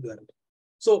not going to that.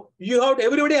 So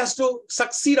everybody has to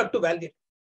succeed up to validate.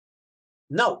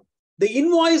 Now the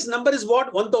invoice number is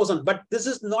what? 1000. But this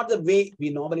is not the way we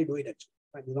normally do it actually.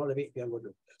 This is not the way we are going to do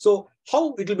it. So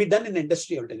how it will be done in the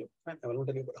industry, I will tell you. I will not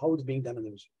tell you about how it's being done in the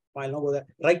industry. I will now go there,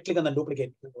 right click on the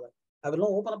duplicate. I will now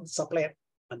open up the supplier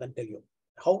and then tell you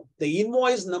how the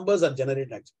invoice numbers are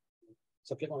generated actually.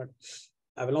 So click on it.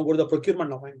 I will now go to the procurement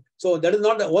now. So that is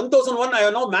not the 1001. I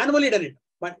have now manually done it,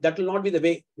 but that will not be the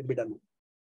way it will be done.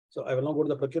 So I will now go to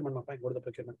the procurement now. Go to the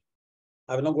procurement.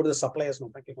 I will now go to the suppliers now.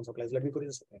 Click on suppliers. Let me query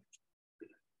the supplier.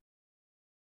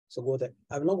 So go there.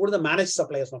 I will now go to the managed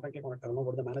suppliers now. Click on it. I will now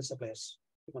go to the managed suppliers.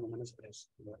 Click on the managed suppliers.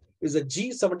 Is the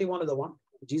G71 is the one?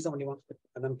 G71.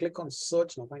 And then click on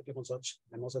search now. Click on search.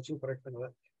 I'm now searching for it. I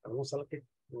will now select it.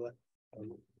 Go there. I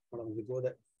will now go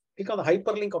there. Click on the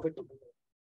hyperlink of it.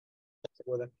 So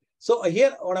go there. So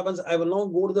here, what happens? I will now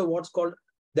go to the what's called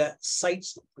the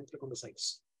sites. Click on the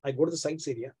sites. I go to the sites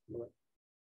area.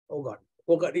 Oh God.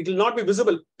 Oh God. It will not be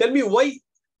visible. Tell me why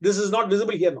this is not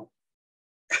visible here now.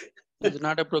 He's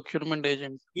not a procurement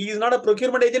agent. He is not a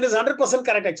procurement agent. Is 100%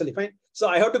 correct actually. Fine. So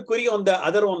I have to query on the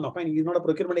other one now. Fine. He is not a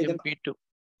procurement agent. MP2.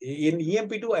 In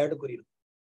EMP2, I have to query.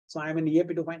 So I am in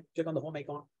EMP2. Fine. Check on the home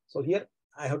icon. So here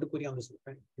I have to query on this.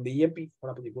 Fine. In the EMP, what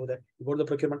happens? You go there. You go to the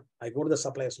procurement. I go to the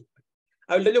suppliers.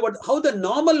 I will tell you about how the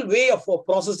normal way of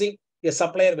processing a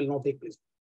supplier will not take place.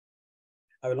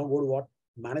 I will now go to what?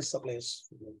 Manage suppliers.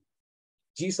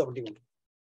 G71.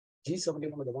 G71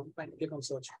 is the one. Fine. Click on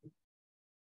search.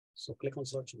 So click on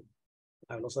search.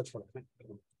 I will now search for it.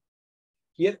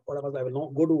 Here, whatever I will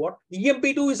now go to what?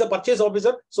 EMP2 is a purchase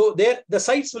officer. So there the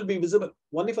sites will be visible.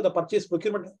 Only for the purchase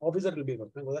procurement officer will be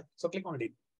visible. So click on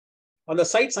edit. On the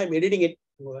sites, I'm editing it.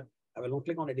 I will now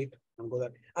click on edit and go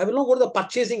there. I will now go to the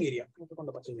purchasing area. Click on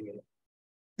the purchasing area.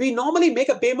 We normally make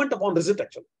a payment upon receipt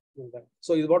actually.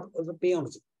 So is what is the pay on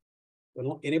receipt? We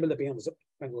will now enable the pay on receipt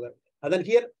and go there. And then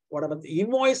here, what happens? The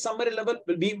invoice summary level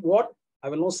will be what? I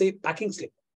will now say packing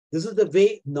slip. This is the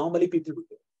way normally people do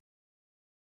it.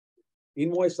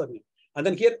 Invoice summary. And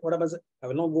then here, what happens? I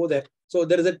will now go there. So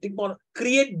there is a tick on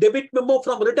create debit memo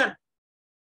from return.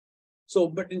 So,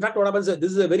 but in fact, what happens?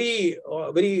 This is a very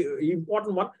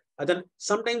important one. And then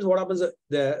sometimes what happens?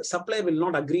 The supplier will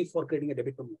not agree for creating a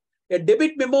debit memo. A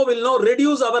debit memo will now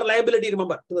reduce our liability,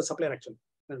 remember, to the supplier actually.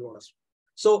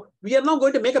 So we are now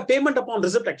going to make a payment upon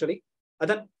receipt actually. And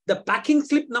then the packing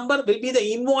slip number will be the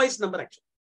invoice number actually.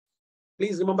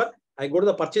 Please remember, I go to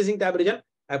the purchasing tab region.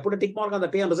 I put a tick mark on the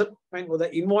pay on receipt. Fine.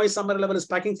 The invoice summary level is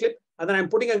packing slip. And then I'm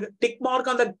putting a tick mark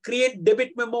on the create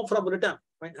debit memo from return.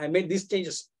 Fine. I made these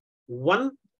changes.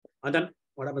 1, and then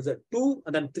what happens? 2,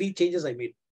 and then 3 changes I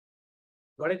made.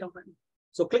 Got it?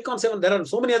 So click on 7. There are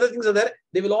so many other things are there.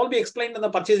 They will all be explained in the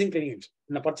purchasing training.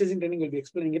 In the purchasing training, we'll be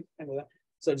explaining it.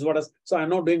 So it's what is. So I'm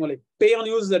not doing only pay on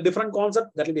use is a different concept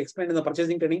that will be explained in the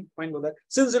purchasing training. Fine with that.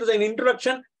 Since it is an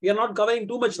introduction, we are not covering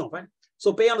too much now. Fine.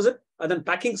 So pay on receipt, and then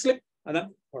packing slip, and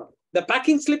then the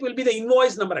packing slip will be the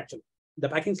invoice number actually. The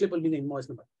packing slip will be the invoice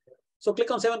number. So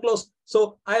click on 7 close.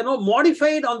 So I have now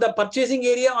modified on the purchasing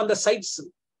area on the sites.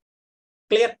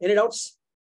 Clear? Any doubts?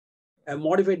 I have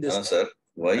modified this. Sir,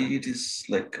 why it is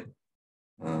like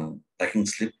packing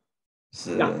slip?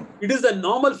 So, yeah, it is the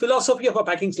normal philosophy of a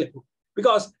packing slip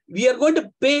because we are going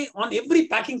to pay on every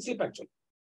packing slip actually.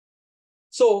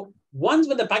 So once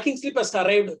when the packing slip has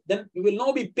arrived, then we will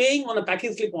now be paying on a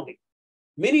packing slip only.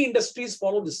 Many industries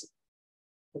follow this.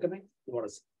 Okay, fine. What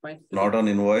is fine? Not on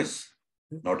invoice,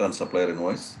 not on supplier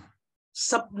invoice.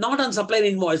 Not on supplier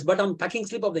invoice, but on packing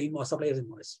slip of the invoice, supplier's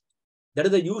invoice. That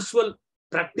is the usual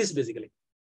practice basically.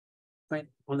 Fine.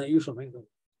 On the usual. Fine.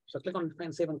 So click on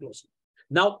fine, save and close.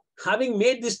 Now, having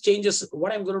made these changes,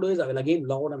 what I'm going to do is I will again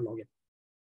log out and log in.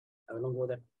 I will not go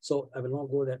there. So I will not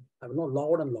go there. I will not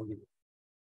log out and log in.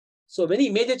 So many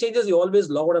major changes, you always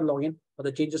log out and log in for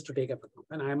the changes to take effect.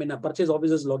 And I am in a purchase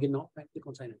officer's login now. I click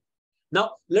on sign in.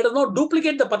 Now, let us now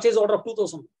duplicate the purchase order of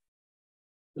 2000.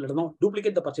 Let us now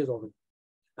duplicate the purchase order.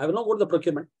 I will now go to the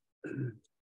procurement.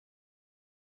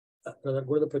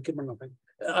 Go to the procurement now.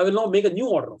 I will now make a new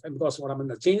order because what I mean,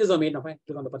 the changes are made now. Click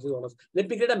on the purchase orders. Let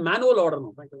me create a manual order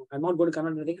now. I'm not going to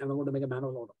convert anything. I'm going to make a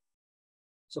manual order.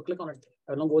 So click on it.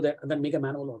 I will now go there and then make a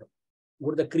manual order. Go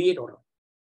to the create order.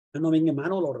 I'm now making a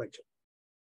manual order actually.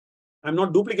 I'm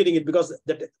not duplicating it because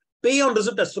that pay on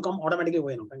receipt has to come automatically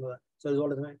away now. So it's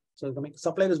all so coming.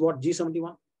 Supply is what?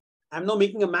 G71. I'm now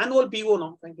making a manual PO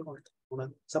now. Click on it. On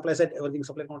the supply side, everything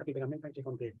supply contract will be coming. Click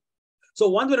on create. So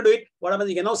once we do it, what happens?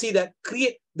 You can now see that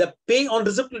create the pay on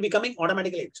receipt will be coming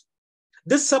automatically.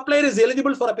 This supplier is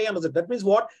eligible for a pay on receipt. That means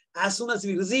what? As soon as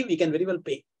we receive, we can very well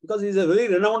pay because he's a very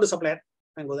renowned supplier.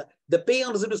 And go there. The pay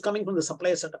on receipt is coming from the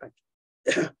supplier setup.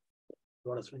 So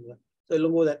I will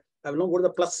go there. I will now go to the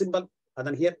plus symbol. And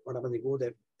then here, what happens? You go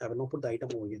there. I will now put the item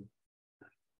over here.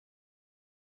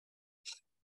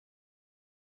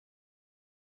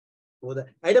 Over the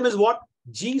item is what?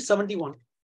 G71.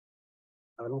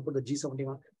 I will now put the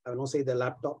G71. I will now say the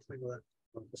laptop.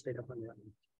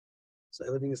 So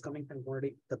everything is coming and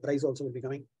quantity. The price also will be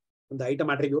coming. And the item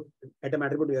attribute. Item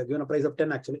attribute, we are given a price of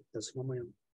 10 actually.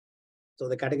 So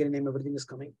the category name, everything is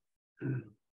coming.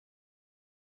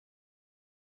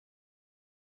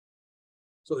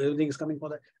 So everything is coming for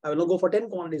that. I will now go for 10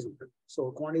 quantities.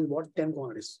 So quantity is what? 10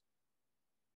 quantities.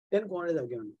 10 quantities I've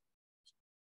given.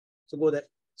 So go there.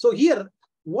 So here,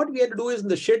 what we have to do is in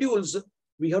the schedules,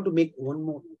 we have to make one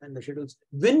more and the schedules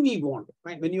when we want.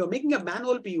 Right? When you are making a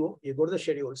manual PO, you go to the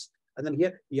schedules, and then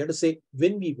here you have to say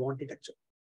when we want it actually.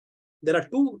 There are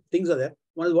two things are there.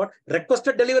 One is what?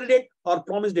 Requested delivery date or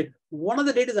promised date. One of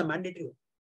the date is a mandatory.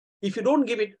 If you don't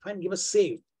give it, fine, give a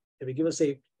save. If you give a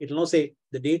save, it will now say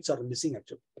the dates are missing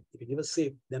actually. If you give a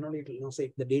save, then only it will now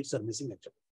say the dates are missing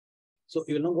actually. So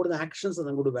you will now go to the actions and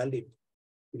then go to validate.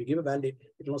 If you give a validate,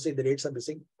 it will now say the dates are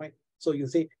missing. Fine. So you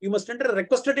say you must enter a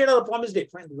requested date or a promised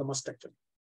date. Fine, this is a must actually.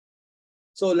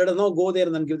 So let us now go there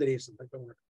and then give the dates.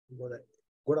 Go there.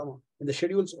 Go down in the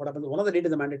schedules. What happens? One of the date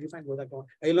is a mandatory. Fine, go there.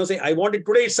 I will now say I want it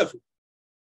today itself.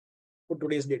 Put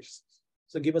today's dates.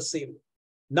 So give a save.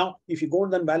 Now, if you go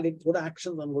and then validate, go to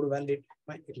actions and go to validate,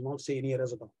 fine, it will not say any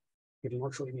errors at all. It will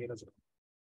not show any errors at all.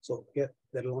 So here,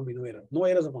 there will not be no error. No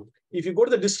errors at all. If you go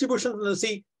to the distribution and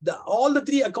see all the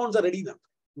three accounts are ready now.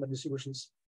 The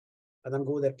distributions. And then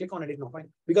go there, click on edit now, fine.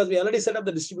 Because we already set up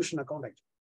the distribution account actually.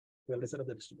 We already set up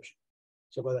the distribution.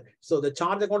 So go there. So the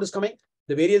charge account is coming,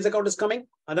 the variance account is coming,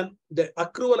 and then the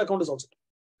accrual account is also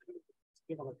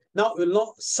coming. Now we'll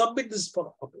now submit this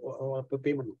for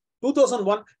payment.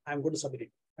 2001, I'm going to submit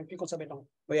it. I click on submit now.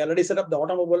 We already set up the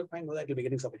automobile, fine, that will be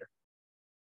getting submitted.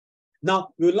 Now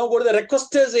we will now go to the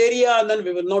requesters area and then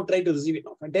we will now try to receive it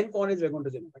now. And 10 quantities we're going to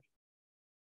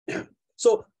receive.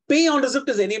 So pay on receipt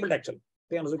is enabled actually.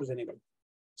 Pay on receipt is enabled.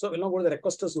 So we'll now go to the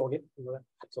requesters login.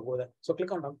 So go there. So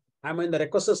click on down. I'm in the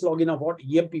requesters login of what?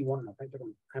 EMP1 now.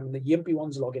 I'm in the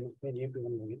EMP1's login.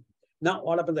 EMP1 login. Now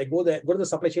what happens? I go there, go to the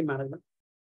supply chain management.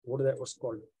 Go to that, what's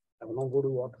called? I will now go to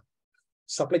what?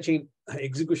 Supply chain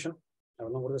execution. I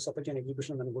will now go to the supply chain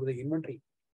execution and then go to the inventory.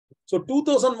 So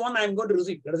 2001, I'm going to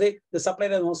receive. Let us say the supplier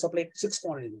has now supplied 6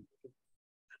 quantities.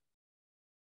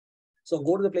 So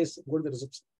go to the place, go to the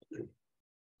receipts.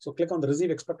 So click on the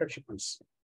receive expected shipments.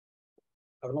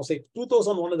 I will now say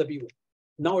 2001 is the PO.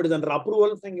 Now it is under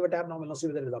approval. Then give a tab. Now we'll now see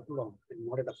whether it is approved or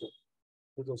not. Not approved.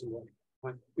 2001.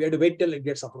 Fine. We have to wait till it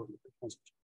gets approved.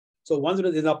 So once it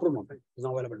is approved, now, it's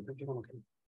now available. Click on OK.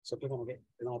 So click on OK.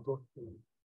 It's now approved.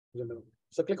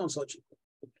 So click on search.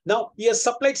 Now he has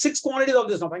supplied 6 quantities of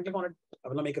this. Now click on it. I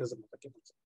will now make a result.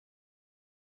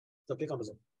 So click on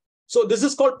result. So this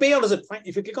is called pay on receipt. Fine.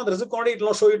 If you click on the receipt quantity, it will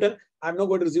now show you 10. I'm not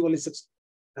going to receive only 6.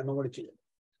 I'm not going to change it.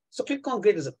 So click on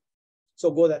create result.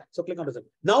 So go there. So click on result.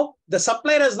 Now the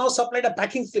supplier has now supplied a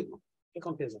packing slip. Click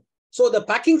on result. So the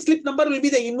packing slip number will be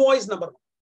the invoice number.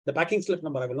 The packing slip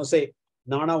number, I will now say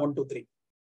Nana 123.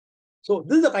 So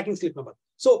this is the packing slip number.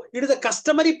 So it is a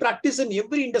customary practice in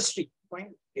every industry,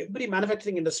 fine, every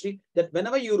manufacturing industry, that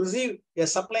whenever you receive a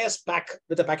supplier's pack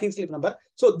with a packing slip number,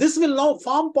 so this will now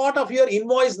form part of your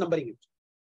invoice numbering.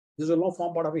 This will now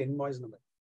form part of your invoice number.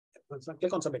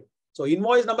 Click on submit. So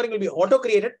invoice numbering will be auto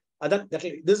created. And then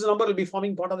this number will be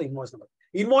forming part of the invoice number.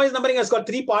 Invoice numbering has got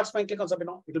 3 parts. Fine, click on submit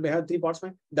now. It will have 3 parts.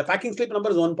 Fine. The packing slip number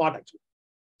is 1 part actually.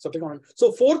 So click on it.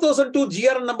 So 4002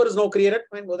 GRN number is now created.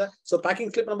 Fine, go there. So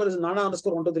packing slip number is Nana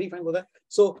 _123. Fine, go there.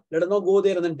 So let us now go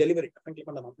there and then deliver it. Fine, click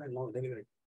on the now deliver it.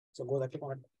 So go there, click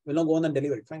on it. We'll now go on and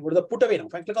deliver it. Fine, go to the put away now.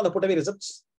 Fine, click on the put away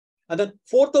results. And then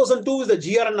 4002 is the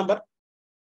GRN number.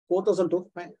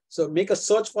 4002. Fine. So make a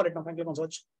search for it now. Fine, click on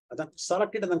search. And then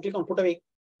select it and then click on put away.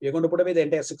 You're going to put away the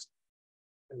entire 6.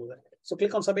 So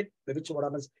click on submit, which what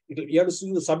happens, you have to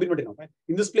choose the sub inventory now. Right?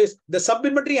 In this place, the sub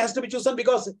inventory has to be chosen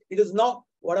because it is now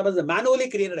what happens, the manually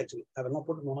created actually. I will not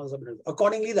put normal sub inventory.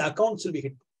 Accordingly, the accounts will be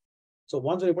hit. So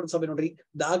once we put sub inventory,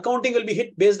 the accounting will be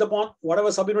hit based upon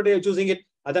whatever sub inventory you're choosing it.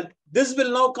 And then this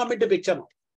will now come into picture now.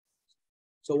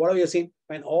 So whatever you're seeing,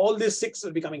 when all these 6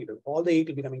 will be coming into, all the 8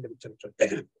 will be coming into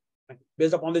picture.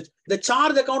 Based upon this, the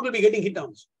charge account will be getting hit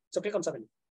down. So click on submit.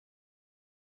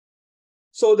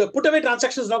 So the put away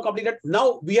transaction is now completed.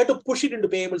 Now we have to push it into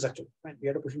payables actually. Right? We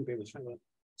have to push it into payables. Right?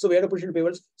 So we have to push it into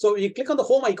payables. So you click on the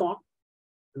home icon,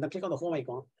 and then click on the home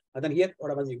icon, and then here what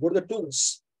happens? You go to the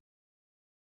tools.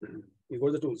 You go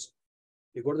to the tools.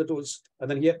 You go to the tools, and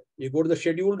then here you go to the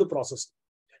scheduled process.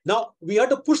 Now we have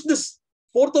to push this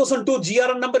 4002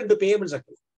 GRN number into payables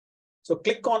actually. So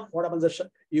click on what happens.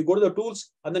 You go to the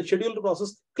tools and then schedule the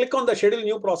process. Click on the schedule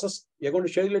new process. You're going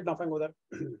to schedule it now. Fine, go there.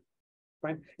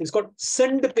 Fine. It's called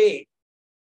send pay.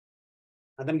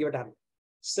 And then give it a hand.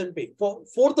 Send pay. For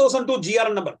 4002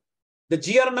 GRN number. The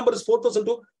GRN number is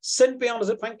 4002. Send pay on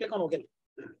the fine. Click on OK.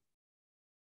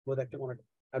 Go there. Click on it.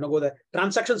 I don't go there.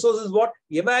 Transaction source is what?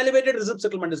 Evaluated receipt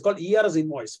settlement. It's called ERS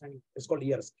invoice. It's called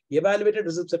ERS. Evaluated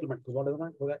receipt settlement. What is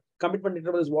one? Go there. Commitment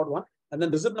interval is what one? And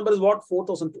then receipt number is what?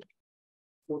 4002.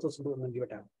 4002 and then give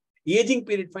it a hand. Aging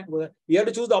period. Fine. Go there. You have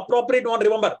to choose the appropriate one.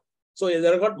 Remember. So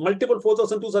there are got multiple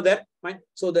 4002s are there. Fine.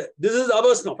 So this is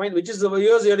ours now. Fine. Which is the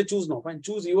yours you have to choose now. Fine.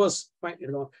 Choose yours. Fine. It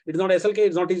is not SLK.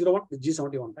 It's not T01. It's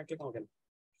G71. Fine. Click on OK.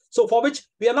 So for which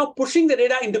we are now pushing the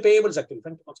data into payables actually.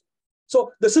 Fine.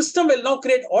 So the system will now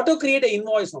auto create an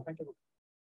invoice now. Fine.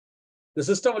 The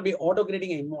system will be auto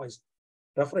creating an invoice.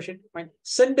 Refresh it. Fine.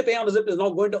 Send to pay on receipt is now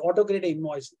going to auto create an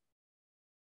invoice.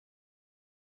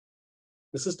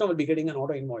 The system will be getting an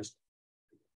auto invoice.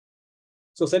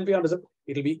 So send pay on receipt,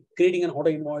 it will be creating an auto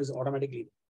invoice automatically.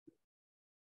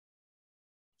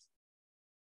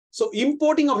 So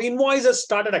importing of invoices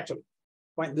started actually.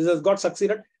 Fine. This has got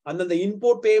succeeded. And then the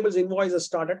import payables invoice has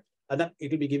started. And then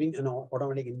it will be giving an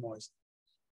automatic invoice.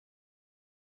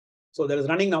 So there is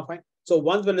running now. Fine. So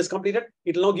once when it's completed,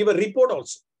 it will now give a report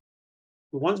also.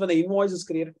 Once when the invoice is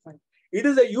created, fine. It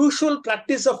is the usual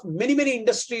practice of many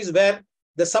industries where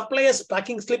the supplier's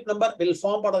packing slip number will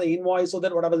form part of the invoice so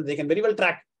that whatever they can very well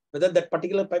track whether that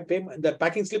particular payment, the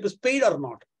packing slip is paid or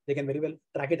not. They can very well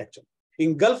track it actually.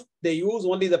 In Gulf, they use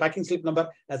only the packing slip number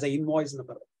as an invoice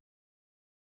number.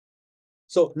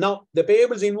 So now the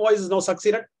payables invoice is now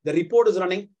succeeded. The report is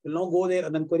running. We'll now go there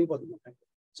and then query for them.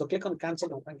 So click on cancel.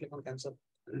 Click on cancel.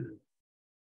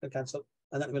 Cancel.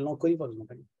 And then we'll now query for them.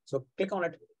 So click on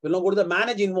it. We'll now go to the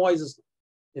manage invoices.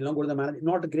 We'll now go to the manage,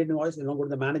 not to create invoice. We'll now go to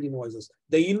the manage invoices.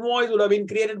 The invoice would have been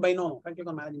created by now. Click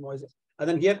on manage invoices. And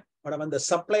then here, what happened? The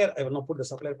supplier, I will now put the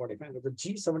supplier 45 with the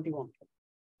G71.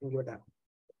 Give it that.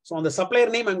 So on the supplier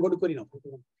name, I'm going to query now.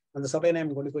 On the supplier name,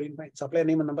 I'm going to query. Supplier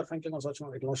name and number. Click on search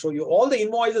now. It will show you all the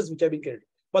invoices which have been created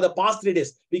for the past 3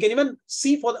 days. We can even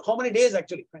see for how many days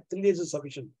actually. 3 days is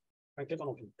sufficient. Click on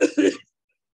OK.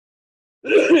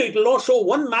 It will not show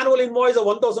one manual invoice of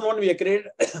 1001 we have created.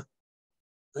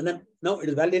 And then now it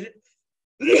is validated.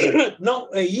 Now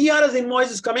ERS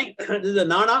invoice is coming. This is a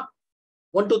NANA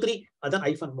 123 and then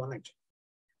 -1 actually.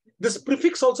 This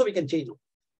prefix also we can change.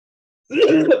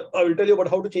 I will tell you about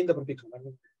how to change the prefix.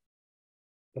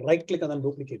 Right click and then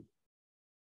duplicate.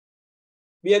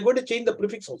 We are going to change the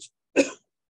prefix also.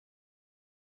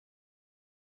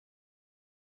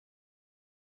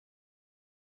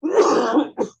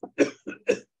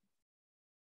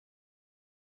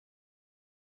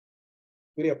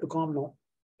 We have to calm now.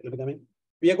 It will be coming.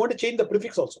 We are going to change the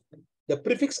prefix also. The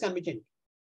prefix can be changed.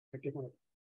 Click on it.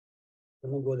 I'm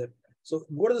going to go there. So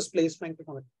go to this place. Click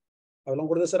on it. I will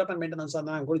go to the setup and maintenance. And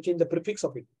I'm going to change the prefix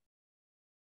of it.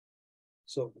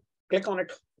 So click on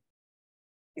it.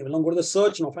 I will now go to the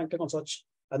search now. Click on search.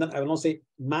 And then I will now say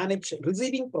manage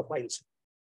receiving profiles.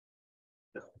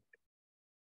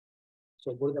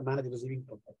 So go to the manage receiving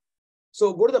profile.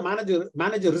 So go to the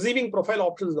manage receiving profile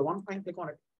option is the one. Fine, click on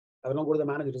it. I will now go to the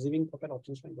manage receiving profile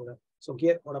options. Fine, go there. So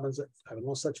here, what happens? I will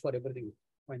now search for everything.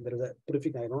 Fine, there is a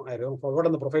prefix. I don't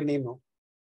forgot the profile name now.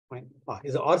 Fine.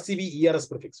 Is a RCV ERS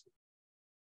prefix.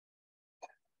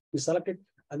 You select it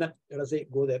and then let us say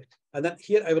go there. And then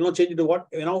here I will now change it to what?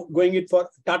 You know, going it for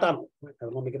Tata now. I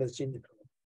will now make it as change it.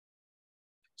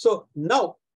 So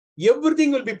now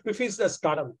everything will be prefixed as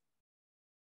Tata.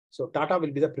 So Tata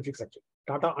will be the prefix actually.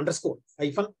 Tata underscore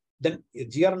hyphen, then a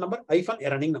GR number, hyphen, a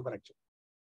running number actually.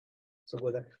 So go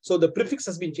there. So the prefix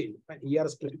has been changed.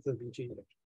 ERS prefix has been changed.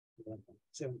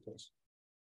 7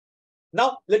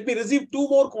 now let me receive 2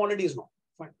 more quantities now.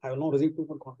 Fine. I will now receive 2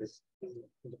 more quantities.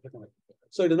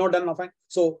 So it is not done now. Fine.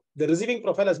 So the receiving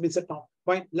profile has been set now.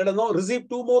 Fine. Let us now receive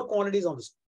 2 more quantities on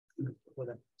this.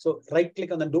 So right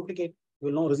click and then duplicate.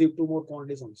 We will now receive 2 more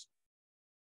quantities on this.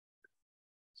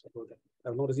 So I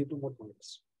will now receive 2 more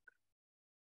quantities.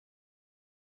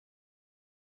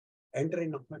 Enter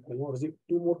in now. I will now receive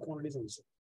 2 more quantities on this.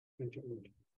 I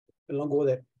will now go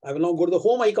there. I will now go to the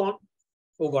home icon.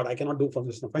 Oh God, I cannot do from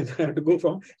this now. I have to go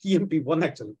from EMP1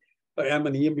 actually. I am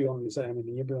an EMP1 only. So I am an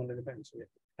EMP1 only. So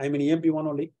I am an EMP1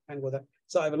 only and go there.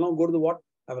 So I will now go to the what?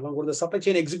 I will now go to the supply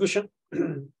chain execution. I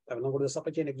will now go to the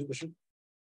supply chain execution.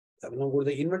 I will now go to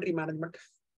the inventory management.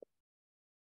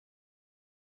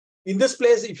 In this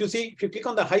place, if you see, if you click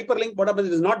on the hyperlink, what happens?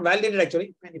 It is not validated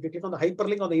actually. And if you click on the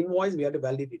hyperlink on the invoice, we have to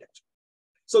validate it actually.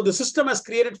 So the system has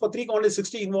created for 3 quantities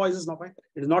 60 invoices now. Fine.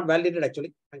 It is not validated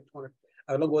actually. I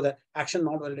will now go there. Action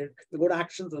not validated. You go to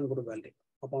actions and go to validate.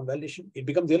 Upon validation, it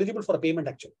becomes eligible for a payment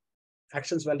actually.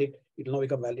 Actions validate. It will now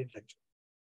become validated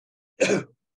actually.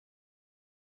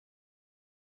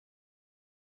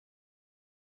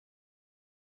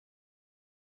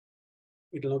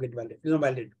 It will now get validated. It is not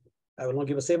validated. I will not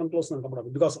give a save and close and come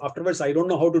out because afterwards I don't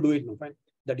know how to do it now. Fine.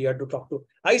 That you have to talk to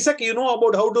Isaac. You know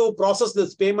about how to process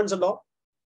this payments and all.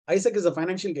 Isaac is a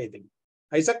financial guy thing.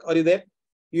 Isaac, are you there?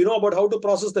 You know about how to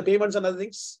process the payments and other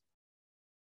things?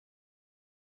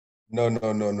 No.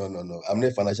 I'm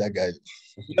not a financial guy.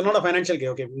 You're not a financial guy.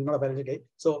 Okay, you're not a financial guy.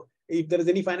 So if there is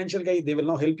any financial guy, they will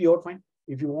now help you out. Fine.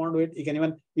 If you want to do it, you can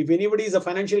even, if anybody is a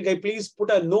financial guy, please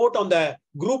put a note on the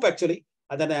group actually.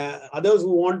 And then others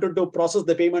who wanted to process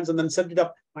the payments and then set it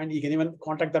up, and you can even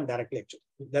contact them directly actually.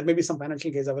 There may be some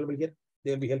financial guys available here.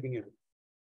 They will be helping you.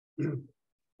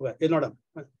 Well, it's not done.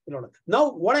 It's not done.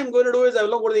 Now, what I'm going to do is I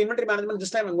will now go to the inventory management. This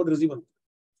time I'm going to receive one.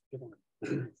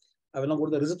 I will now go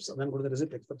to the receipts and then go to the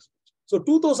receipt expense. So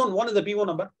 2001 is the P1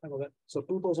 number. So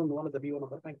 2001 is the P1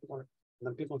 number. Thank you. And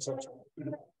then click on search.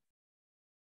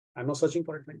 I'm not searching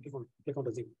for it. Click on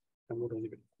receipt. I'm going to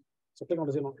receive it. So click on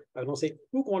receipt. I will now say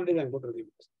 2 quantities. I'm going to receive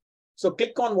it. So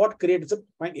click on what creates it.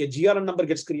 Fine. A GRN number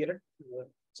gets created.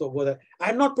 So go there.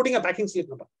 I'm not putting a packing slip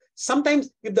number. Sometimes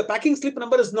if the packing slip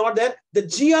number is not there, the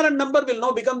GRN number will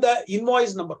now become the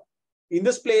invoice number. In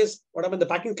this place, what happens, the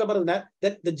packing slip number is there,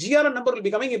 then the GRN number will be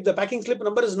coming if the packing slip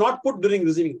number is not put during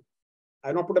receiving. I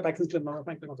have not put a packing slip number.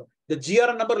 The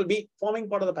GRN number will be forming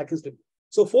part of the packing slip.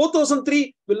 So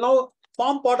 4003 will now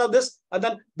form part of this, and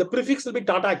then the prefix will be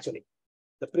Tata actually.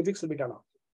 The prefix will be Tata.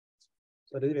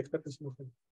 So receive expectation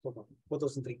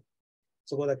 4003.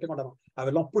 So go there, click on that. I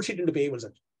will now push it into payables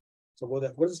actually. So go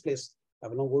there. What is this place? I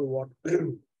will now go to what?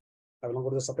 I will now go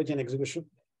to the supply chain execution.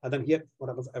 And then here, what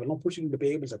happens? I will now push it into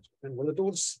payables actually. And go to the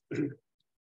tools.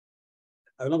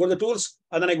 I will now go to the tools.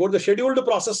 And then I go to the schedule to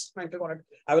process. I click on it.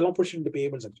 I will now push it into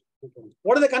payables actually.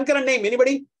 What is the concurrent name?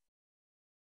 Anybody?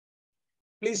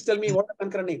 Please tell me what the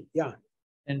concurrent name. Yeah.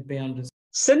 And pay on this.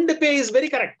 Send pay is very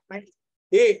correct. Right?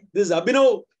 Hey, this is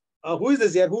Abhinav. Who is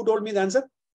this here? Who told me the answer?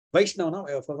 Vaishnav. Now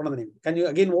I forgot the name. Can you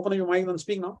again open your mic and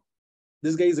speak now?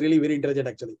 This guy is really very intelligent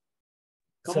actually.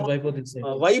 Come on.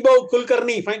 Vaibhav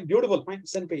Kulkarni, fine, beautiful, fine.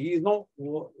 Send pay. He is now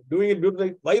doing it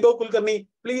beautifully. Vaibhav Kulkarni,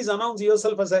 please announce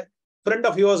yourself as a friend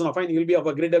of yours now. Fine, you'll be of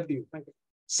a great help to you. Thank you.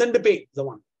 Send pay, the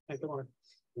one. Thank you.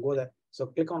 Go there. So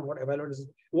click on what evaluate is.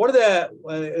 What is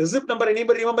the zip number?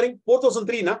 Anybody remembering?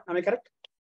 4003, na? Am I correct?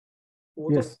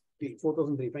 4003.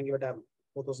 4003. Fine, give a tab.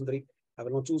 4003. I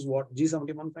will now choose what?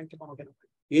 G71. Thank you. Okay.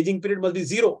 Aging period must be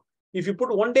 0. If you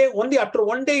put 1 day, only after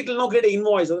 1 day, it will now create an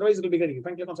invoice. Otherwise, it will be getting.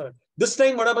 Thank you. This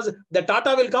time, what happens? The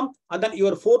Tata will come, and then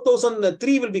your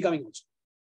 4003 will be coming also.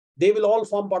 They will all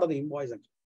form part of the invoice.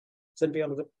 Actually.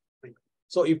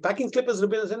 So if packing slip is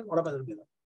represented, what happens?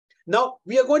 Now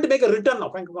we are going to make a return now.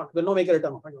 Thank you. We'll now make a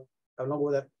return. I will now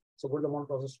go there. So go to the model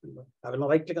process. I will now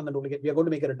right click on the duplicate. We are going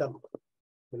to make a return.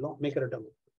 We'll now make a return.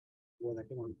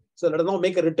 So let us now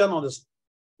make a return on this.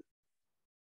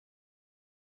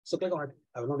 So click on it.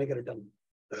 I will now make a return.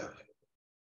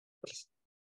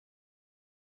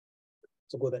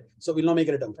 So go there. So we'll now make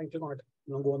a return. Fine, click on it.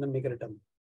 We'll now go on and make a return.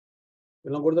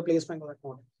 We'll now go to the place. Fine, I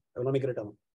will now make a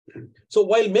return. So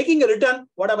while making a return,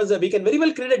 what happens is we can very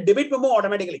well create a debit memo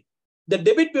automatically. The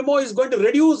debit memo is going to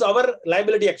reduce our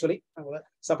liability actually.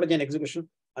 Supply chain execution.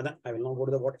 And then I will now go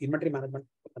to the what inventory management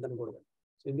and then go to that.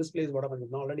 So in this place, what happens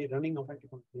is now already running now.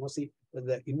 You must see that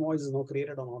the invoice is now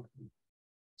created or not.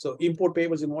 So import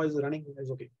payables invoice is running is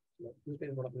okay. We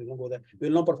will now go there. We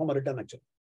will now perform a return actually.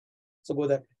 So go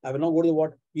there. I will now go to the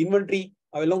what inventory.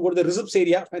 I will now go to the receipts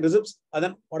area. Fine, receipts. And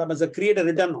then what happens? Create a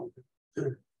return now.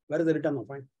 Where is the return now?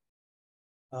 Fine.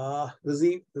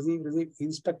 Receive,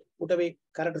 inspect, put away,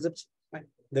 correct receipts. Fine.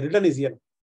 The return is here.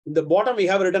 In the bottom, we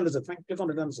have return results. Fine. Click on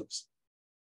return results.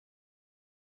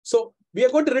 So we are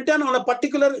going to return on a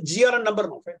particular GRN number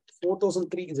now. Fine.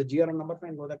 4003 is a GRN number.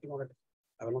 Fine. Go there, click on it.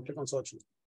 I will not click on search.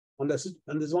 On this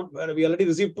one, where we already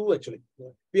received 2 actually.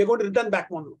 We are going to return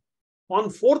back 1 now. On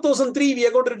 4003, we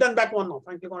are going to return back 1 now.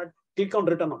 Fine. Click on it. Click on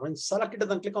return now. When select it and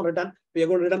then click on return, we are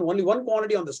going to return only 1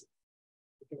 quantity on this.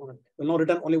 Click on it. We'll now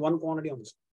return only 1 quantity on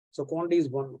this. So quantity is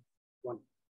 1.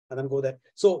 And then go there.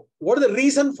 So what is the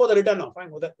reason for the return now? Fine,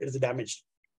 go there. It is damaged.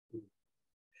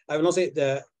 I will now say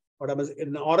the what happens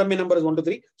in the RMA number is 1 to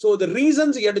 3. So the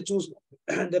reasons you have to choose.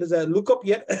 There is a lookup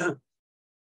here.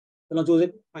 Will not choose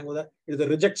it. Fine, go there. It is a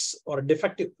rejects or a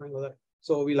defective. Fine, go there.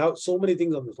 So we'll have so many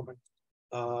things on this.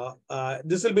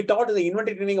 This will be taught in the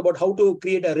inventory training about how to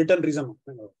create a return reason.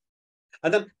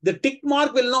 And then the tick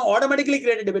mark will now automatically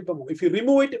create a debit memo. If you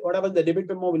remove it, whatever the debit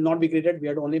memo will not be created. We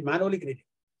have to only manually create it.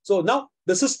 So now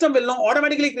the system will now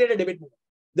automatically create a debit memo.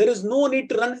 There is no need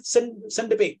to run send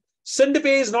to pay. Send to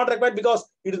pay is not required because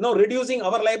it is now reducing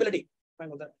our liability.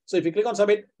 So if you click on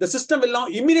submit, the system will now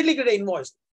immediately create an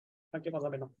invoice. Click on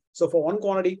submit now. So for 1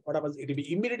 quantity, what happens? It will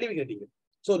be immediately creating it.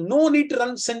 So no need to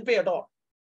run send pay at all.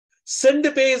 Send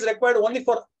to pay is required only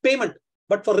for payment,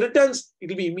 but for returns, it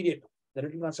will be immediate. The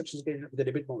return transaction is created with the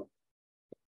debit memo.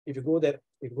 If you go there,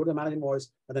 if you go to manage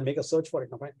invoice and then make a search for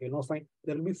it, now find, you'll now find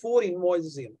there will be 4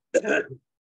 invoices here.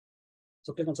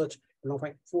 So click on search, you'll now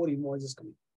find 4 invoices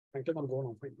coming. And click on go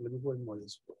now, find 4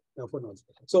 invoices.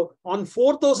 So on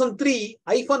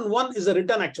 4003-1 is a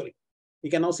return actually. You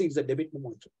can now see it's a debit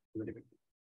memo.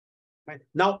 Right.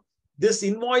 Now this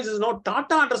invoice is now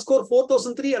Tata _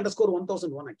 4003 _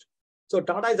 1001 actually. So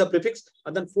Tata is a prefix,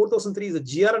 and then 4003 is a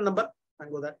GRN number,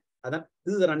 and go there, and then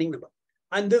this is a running number.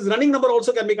 And this running number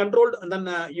also can be controlled. And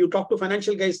then you talk to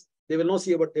financial guys, they will not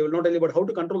see about, they will not tell you about how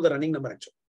to control the running number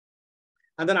actually.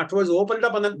 And then afterwards open it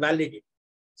up and then validate it.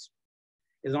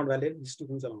 It's not valid. These 2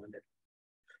 things are not valid.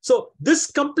 So this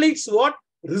completes what?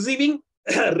 Receiving,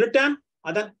 return,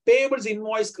 and then payables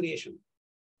invoice creation.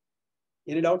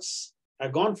 Any doubts?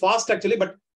 I've gone fast actually,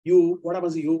 but you, what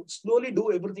happens? You slowly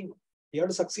do everything. You have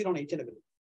to succeed on each and everything.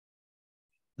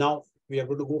 Now we are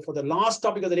going to go for the last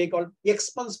topic of the day called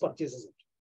expense purchases.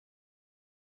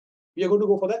 We are going to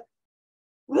go for the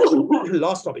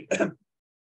last topic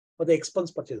for the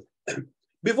expense purchase.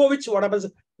 Before which, what happens?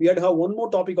 We had to have one more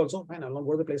topic also. Fine, I'll not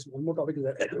go to the place. One more topic is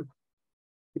there.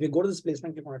 If you go to this place,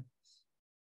 click on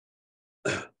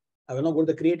it. I will not go to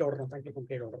the create order. Click on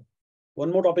create order.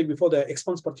 One more topic before the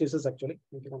expense purchases actually.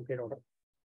 Click on create order.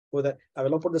 Go there. I will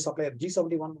not put the supplier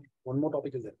G71. One more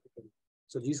topic is there.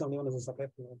 So G71 is a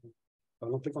supplier. I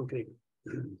will not click on create.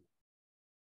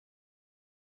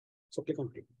 So click on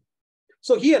create.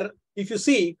 So here, if you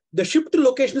see, the shipped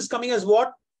location is coming as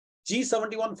what?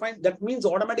 G71 fine. That means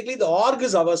automatically the org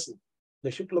is ours.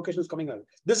 The shipped location is coming out.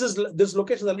 This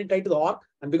location is already tied to the org,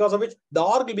 and because of which the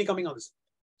org will be coming on this.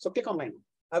 So click on line.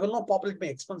 I will not populate my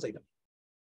expense item.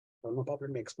 I will not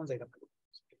populate my expense item.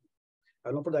 I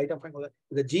will not put the item fine over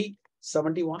there. The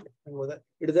G71 over there.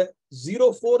 It is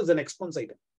a 04 is an expense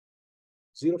item.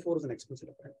 04 is an expense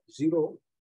item. 0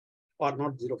 or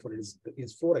not 04 is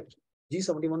 4 actually.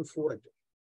 G71 4 actually.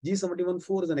 G71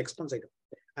 4 is an expense item.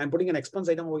 I am putting an expense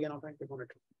item over here now. Click on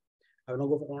it. I will not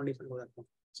go for quantity.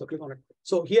 So click on it.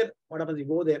 So here, what happens? You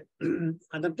go there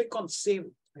and then click on save.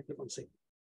 I click on save.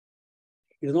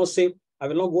 It is not save. I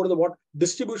will now go to the what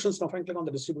distributions now. Click on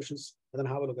the distributions and then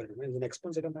have a look at it. It's an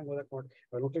expense item. I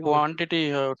will click on quantity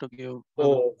you have to give.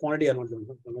 Oh, quantity are not given.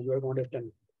 You have quantity of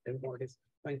 10 quantities.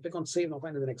 I click on save now.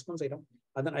 Find an expense item,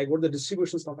 and then I go to the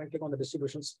distributions now. Click on the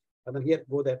distributions, and then here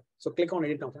go there. So click on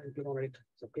edit now. Click on edit.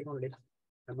 So click on edit.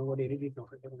 I'm not going to edit it now.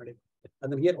 Click on edit.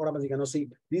 And then here, what happens? You can now see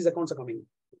these accounts are coming.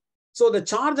 So the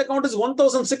charge account is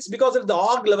 1006 because it's the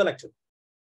org level actually.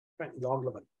 Right, the org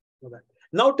level.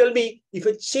 Now tell me if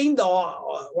I change the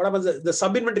what happens the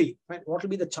sub inventory. Right, what will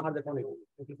be the charge account?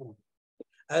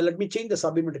 Let me change the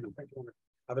sub inventory now.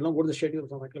 I will now go to the schedule.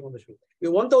 So I click on the schedule.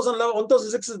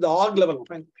 1006 is the org level.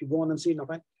 Fine. If you go on and see now,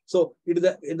 fine. So it is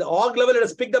in the org level, it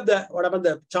has picked up the what happened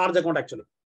the charge account actually.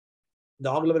 The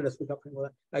org level has picked up.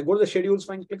 I go to the schedules.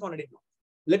 Fine. Click on edit now.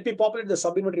 Let me populate the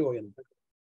sub inventory over here.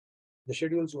 The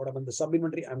schedules. What happened? The sub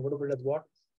inventory. I'm going to put it as what?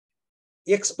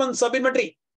 Expense sub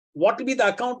inventory. What will be the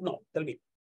account now? Tell me.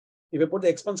 If I put the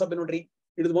expense sub inventory,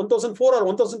 it is 1004 or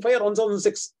 1005 or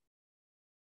 1006.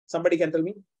 Somebody can tell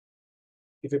me.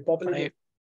 If I populate.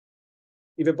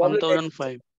 If I populate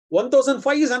 1005.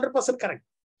 1005 is 100% correct.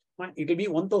 Fine. It will be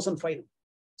 1005.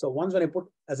 So once when I put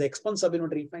as an expense sub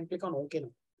inventory, fine, click on OK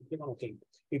now. Click on OK.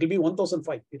 It will be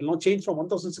 1005. It will not change from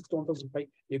 1006 to 1005.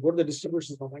 You go to the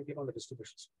distributions now. Fine, click on the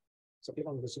distributions. So click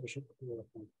on the distribution.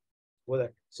 Go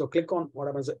there. So click on what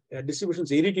happens.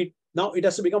 Distributions edit it. Now it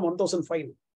has to become 1005.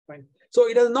 Fine. So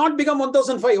it has not become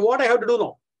 1005. What I have to do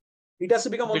now? It has to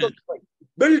become 1005.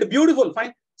 Build. Beautiful.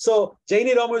 Fine. So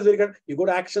Jaini Ramu is very good. You go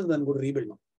to actions, then go to rebuild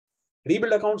now.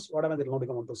 Rebuild accounts. What happens? It will now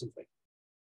become 1005.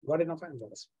 Got it now? Fine.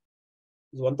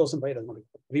 1005 does not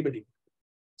rebuild it.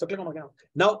 So click on OK now.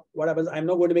 Now what happens? I'm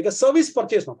now going to make a service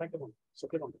purchase now. Fine. Click on. So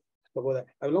click on it. So go there.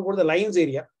 I will now go to the lines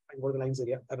area. I go to the lines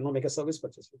area. I will now make a service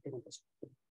purchase. Click on plus.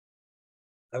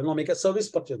 I will now make a service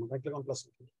purchase. I click on plus.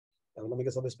 I will now make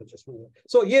a service purchase.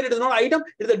 So here it is not item,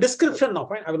 it is a description now.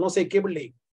 Fine. I will now say cable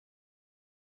laying.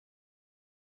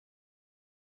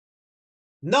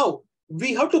 Now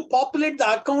we have to populate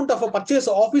the account of a purchase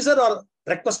officer or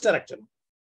requester actually.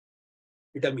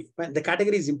 You tell me. Fine. The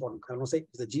category is important. I will now say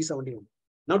it's the G71.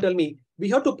 Now tell me, we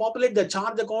have to populate the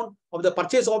charge account of the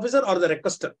purchase officer or the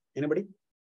requester. Anybody?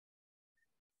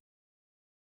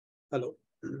 Hello.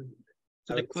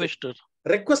 Requester.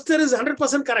 Requester is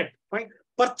 100% correct. Fine.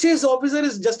 Purchase officer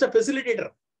is just a facilitator.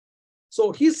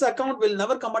 So his account will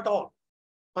never come at all.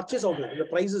 Purchase officer, the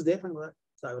price is there.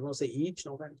 So I will not say each.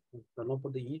 No, I will not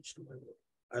put the each.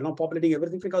 I am not populating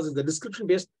everything because it's the description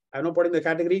based. I am not putting the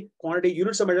category, quantity,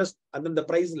 units of measures, and then the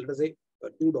price, let us say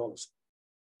 $2.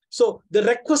 So the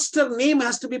requester name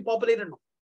has to be populated now.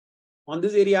 On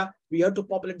this area, we have to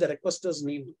populate the requester's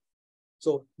name.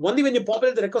 So only when you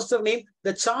populate the requester name,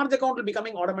 the charge account will be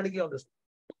coming automatically on this.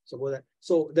 So go there.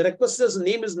 So the requester's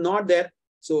name is not there.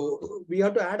 So we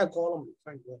have to add a column.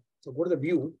 Fine. So go to the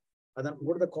view and then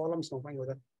go to the columns now. Fine.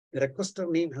 The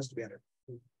requester name has to be added.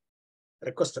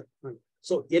 Requester. Fine.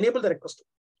 So enable the requester.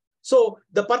 So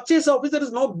the purchase officer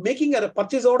is now making a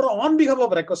purchase order on behalf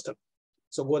of a requester.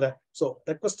 So go there. So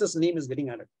requester's name is getting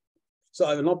added. So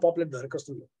I will now populate the requester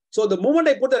name. So the moment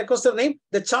I put the requester name,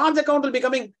 the charge account will be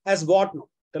coming as what now?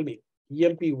 Tell me.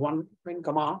 EMP1,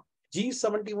 comma,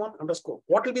 G71 underscore.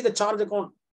 What will be the charge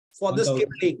account for this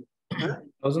cabling?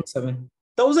 1007.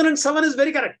 1007 is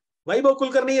very correct. Vaibhav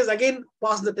Kulkarni has again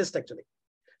passed the test actually.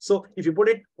 So if you put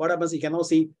it, what happens? You can now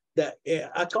see the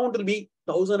account will be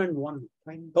 1001,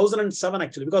 1007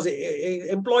 actually, because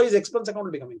employee's expense account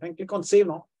will be coming. Fine. Click on save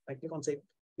now. Click on save.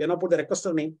 You now put the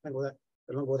requester name and go there.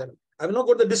 I will not go there. I will not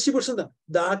go to the distribution.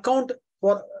 The account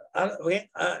for PO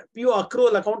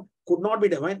accrual account could not be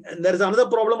done. And there is another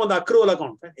problem on the accrual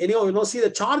account. Anyhow, see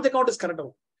the charge account is correct.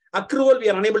 Accrual we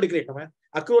are unable to create.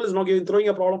 Accrual is not throwing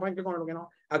a problem. Click on it.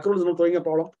 Accrual is not throwing a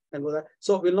problem. And go there.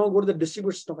 So we'll now go to the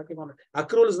distributions. Click on it.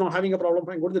 Accrual is not having a problem.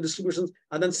 Go to the distributions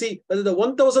and then see whether the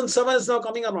 1007 is now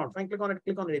coming or not. Click on it.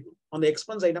 Click on it. On the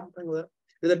expense item. Go there.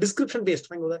 With a description based.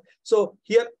 So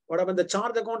here, what happened? The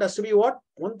charge account has to be what?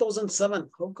 1007.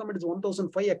 How come it is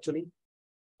 1005 actually?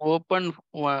 Open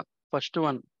first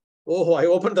one. Oh, I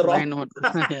opened the wrong one.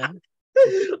 Yeah.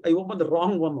 I opened the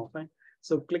wrong one. Fine.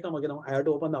 So click on again. I have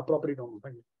to open the appropriate one.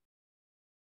 Fine.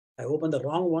 I opened the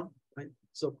wrong one. Fine.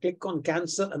 So click on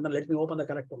cancel and then let me open the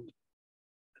correct one.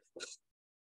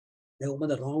 I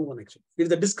opened the wrong one actually. It is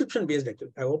the description based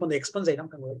actually. I opened the expense item.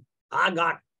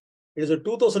 God. It is a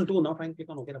 2002 now. Fine. Click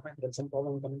on OK. Fine. There's some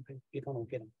problem coming. Fine. Click on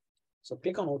OK. So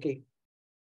click on OK.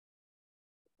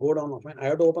 Go down. Fine. I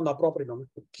have to open the appropriate one.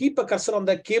 Keep a cursor on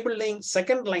the cable laying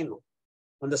second line.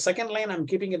 On the second line, I'm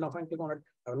keeping it now. Fine. Click on it.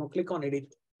 I will now click on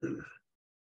edit.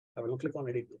 I will now click on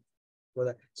edit.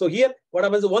 So here, what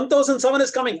happens? 1007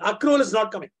 is coming. Accrual is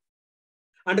not coming.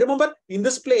 And remember, in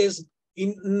this place,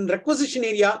 in requisition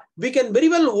area, we can very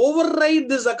well override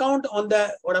this account on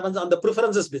the what happens on the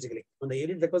preferences basically on the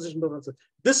edit requisition preferences.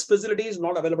 This facility is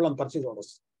not available on purchase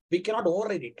orders. We cannot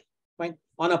override it. Fine.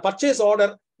 On a purchase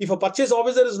order, if a purchase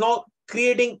officer is now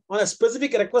creating on a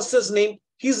specific requester's name,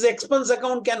 his expense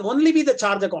account can only be the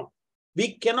charge account.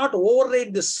 We cannot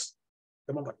override this.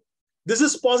 Remember, this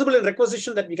is possible in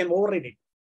requisition that we can override it.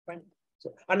 Fine.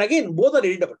 So, and again, both are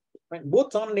editable. Fine.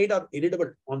 Both 7 and 8 are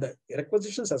editable on the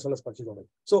requisitions as well as purchase order.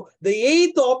 So the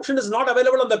 8th option is not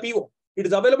available on the PO. It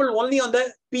is available only on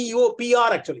the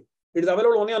PR actually. It is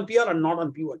available only on PR and not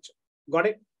on PO actually. Got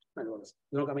it?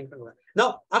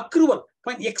 Now accrual.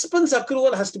 Fine. Expense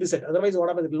accrual has to be set. Otherwise, what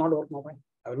happens? It will not work now. Fine.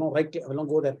 I will not right click. I will not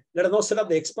go there. Let us now set up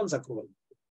the expense accrual.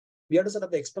 We have to set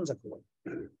up the expense accrual.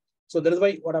 So that is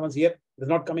why what happens here. It is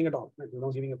not coming at all. It is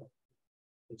not giving it all.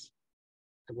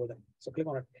 To go there. So click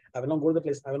on it. I will not go to the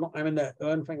place. I will not. I'm in the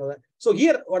earn fine. So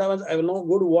here, what happens? I will not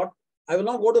go to what? I will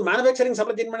not go to manufacturing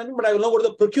supply chain management, but I will not go to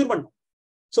the procurement.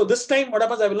 So this time, what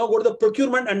happens? I will not go to the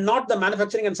procurement and not the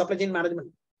manufacturing and supply chain management.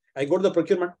 I go to the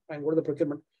procurement. I go to the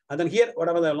procurement, and then here, what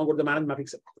happens? I will not go to the manage mapping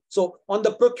set. So on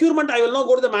the procurement, I will not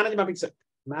go to the manage mapping set.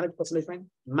 Manage percentage fine.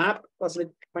 Map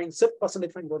percentage fine. SIP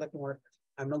percentage fine. Go that.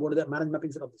 I'm not going to the manage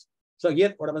mapping set of this. So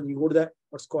here, what happens? You go to the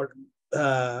what's called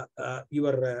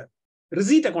your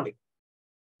receipt accounting.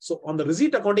 So on the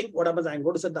receipt accounting, what happens? I'm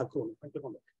going to set the accrual. I click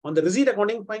on that. On the receipt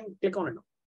accounting, fine, click on it now.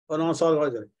 Oh, no,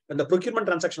 sorry. And the procurement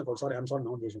transaction account. Sorry, I'm sorry.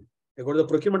 No, Jason. You go to the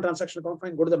procurement transaction account,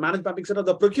 fine. Go to the manage mapping set of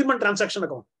the procurement transaction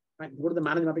account. Fine. Go to the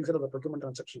manage mapping set of the procurement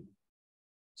transaction.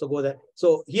 So go there.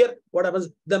 So here, what happens?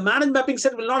 The manage mapping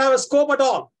set will not have a scope at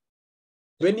all.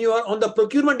 When you are on the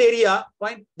procurement area,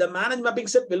 fine, the manage mapping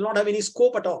set will not have any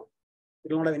scope at all.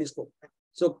 It will not have any scope.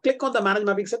 So click on the manage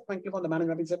mapping set, fine, click on the manage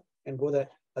mapping set and go there.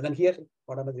 And then here,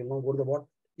 what happens? You know, go to the what?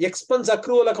 Expense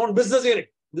accrual account business unit.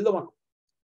 This is the one.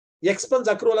 Expense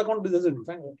accrual account business unit.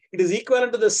 Fine. It is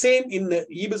equivalent to the same in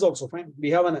EBIS also. Fine. We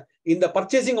have in the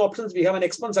purchasing options, we have an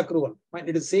expense accrual. Fine.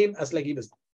 It is same as like EBIS.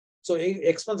 So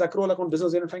expense accrual account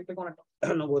business unit. Fine. Click on it.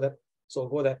 No, go there. So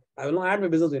go there. I will not add my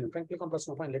business unit. Fine. Click on plus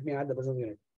now. Fine. Let me add the business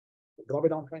unit. Drop it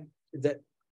down. Fine. It's there.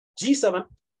 G7.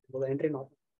 Go the entry now.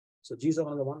 So G7 is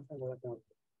the one. Fine. Go there.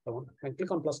 The one. Fine.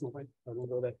 Click on plus now. Fine. I will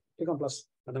go there. Click on plus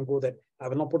and then go there. I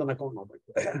will not put an account now.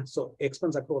 Fine. So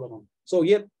expense accrual account. So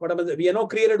here, what happens? We have now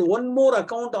created one more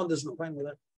account on this now. Fine. Go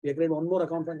there. We have created one more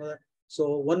account. Fine. Go there.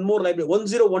 So one more liability.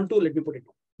 1012. Let me put it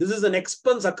now. This is an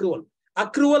expense accrual.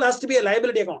 Accrual has to be a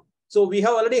liability account. So we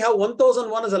have already have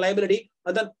 1001 as a liability,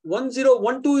 and then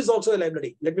 1012 is also a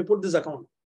liability. Let me put this account.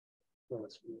 So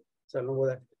I'll go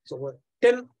there. So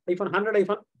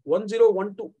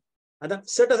 10-100-1012, and then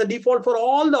set as a default for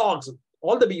all the orgs,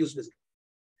 all the BUs. Basically,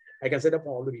 I can set up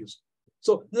all the BUs.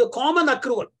 So the common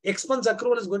accrual, expense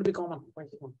accrual is going to be common.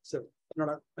 So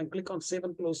and click on save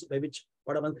and close. By which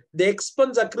what happens? The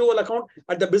expense accrual account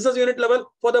at the business unit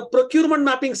level for the procurement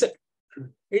mapping set.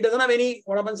 It doesn't have any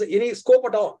what happens any scope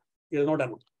at all. It is not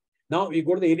done. Now we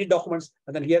go to the edit documents,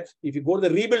 and then here, if you go to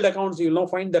the rebuild accounts, you will now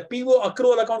find the PO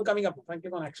accrual account coming up. Fine,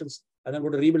 click on actions, and then go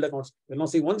to rebuild accounts. You'll now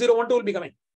see 1012 will be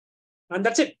coming, and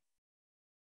that's it.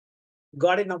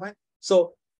 Got it now, fine.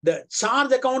 So the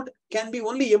charge account can be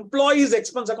only employees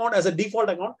expense account as a default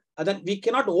account, and then we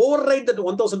cannot override that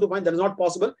 1002 point. That is not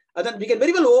possible, and then we can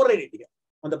very well override it here.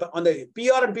 On the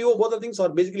PR and PO, both the things are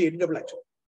basically editable actually,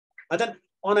 and then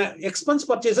on expense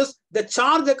purchases, the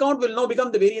charge account will now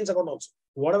become the variance account also.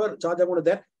 Whatever charge account is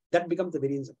there, that becomes the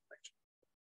variance account.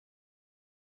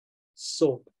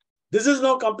 So this is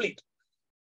now complete.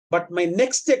 But my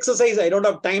next exercise, I don't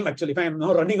have time actually. If I am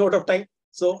now running out of time,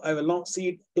 so I will now see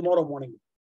it tomorrow morning.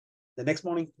 The next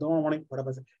morning, tomorrow morning, what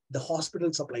happens? The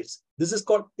hospital supplies. This is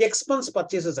called expense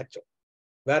purchases actually,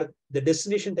 where the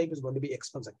destination type is going to be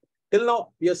expense account. Till now,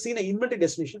 we have seen an inventory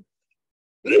destination,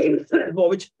 for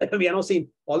which we are now seeing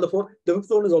all the four. The fifth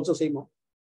one is also same now.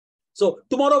 So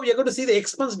tomorrow we are going to see the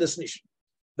expense destination,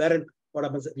 wherein what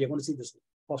happens? We are going to see this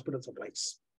hospital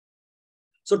supplies.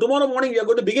 So tomorrow morning we are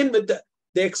going to begin with the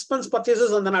expense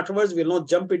purchases, and then afterwards we will now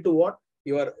jump into what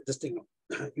your this thing,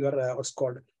 your what's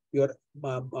called your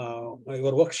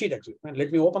worksheet actually. And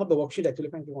let me open up the worksheet actually.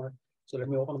 Thank you. So let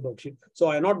me open up the worksheet. So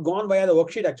I have not gone via the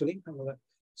worksheet actually.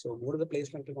 So go to the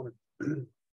place and click on it.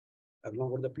 I have now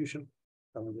go to the Fusion.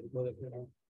 You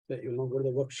will now go to the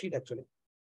worksheet actually.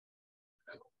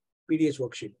 PDH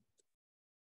worksheet.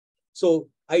 So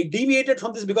I deviated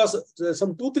from this because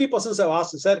some 2-3 persons have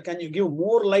asked, sir, can you give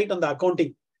more light on the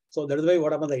accounting? So that is why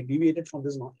what happens, I deviated from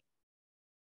this now.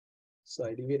 So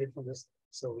I deviated from this.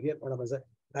 So here what happens,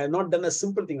 I have not done a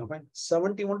simple thing.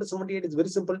 71 to 78 is very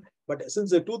simple. But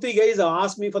since the 2-3 guys have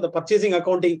asked me for the purchasing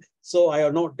accounting, so I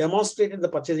have now demonstrated the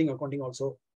purchasing accounting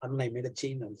also, and then I made a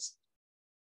change on this.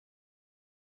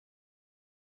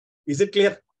 Is it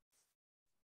clear?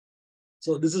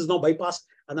 So this is now bypassed,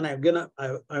 and then I've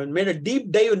made a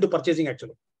deep dive into purchasing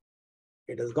actually.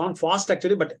 It has gone fast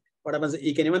actually, but what happens?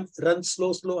 You can even run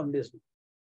slow on this.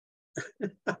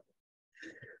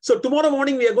 So tomorrow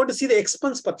morning we are going to see the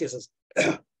expense purchases.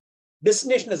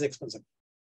 Destination is expense.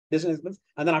 Destination expense,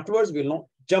 and then afterwards we will now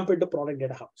jump into product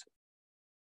data house.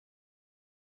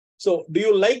 So do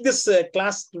you like this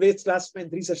class? Today's class in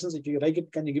 3 sessions. If you like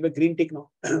it, can you give a green tick now?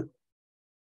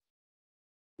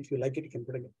 If you like it, you can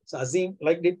put it. So Azim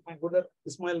liked it. My good,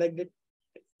 Ismail liked it.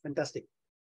 Fantastic.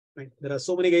 Right. There are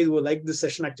so many guys who like this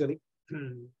session actually.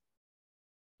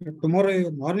 Tomorrow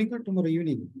morning or tomorrow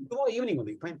evening? Tomorrow evening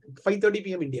only. Fine. 5:30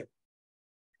 p.m. India.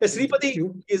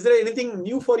 Sripati, is there anything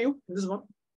new for you in this one?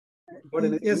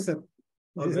 Yes, sir.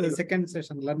 This is the second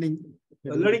session, learning.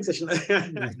 Learning session.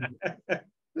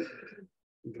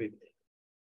 Great.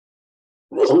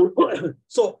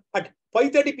 So at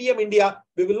 5:30 p.m. India,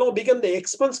 we will now begin the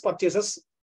expense purchases,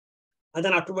 and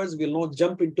then afterwards we will now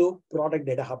jump into product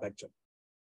data hub actually.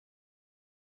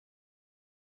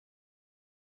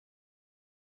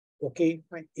 Okay,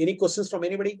 fine. Any questions from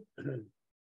anybody?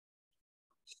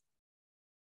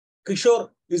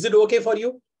 Kishore, is it okay for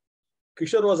you?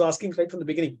 Kishore was asking right from the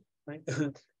beginning. Right?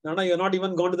 Nana, you're not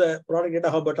even gone to the product data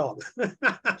hub at all.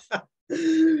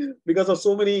 Because of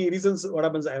so many reasons, what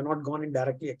happens, I have not gone in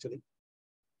directly actually.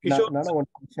 Kishore, Nana, one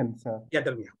question, sir. yeah,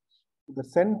 tell me. The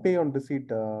send pay on receipt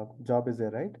job is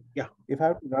there, right? Yeah. If I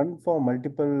have to run for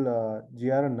multiple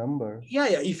GRN number. Yeah.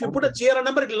 If you put a GRN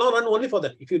number, it will not run only for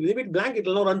that. If you leave it blank, it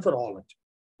will not run for all. Actually.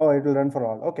 Oh, it will run for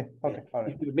all. Okay. All right.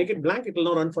 If you make it blank, it will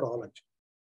not run for all. Actually.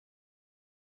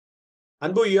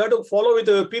 Anbu, you have to follow with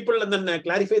the people and then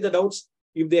clarify the doubts.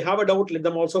 If they have a doubt, let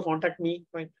them also contact me.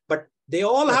 Fine. But they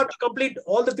all have to complete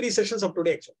all the 3 sessions of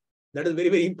today. Actually. That is very,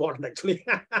 very important, actually.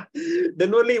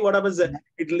 Then only what happens,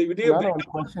 it will be one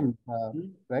question,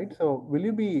 right? So, will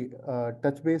you be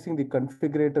touch basing the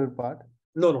configurator part?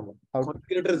 No.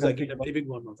 Configurator is again a very big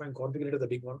one. Fine. Configurator is a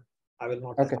big one. I will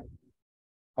not. Okay.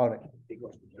 All right.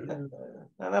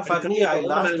 For me, I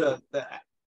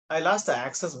lost the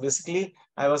access. Basically,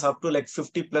 I was up to like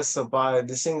 50 plus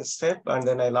this thing step, and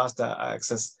then I lost the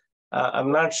access.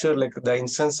 I'm not sure, like the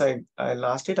instance I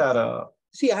lost it or.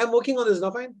 See, I am working on this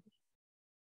now. Fine.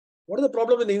 What is the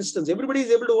problem in the instance? Everybody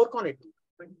is able to work on it.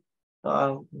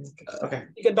 Okay.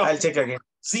 I'll check again.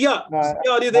 Zia,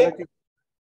 are you there?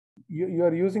 You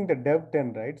are using the dev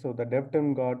 10, right? So the dev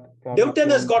 10 got. Dev 10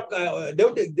 has got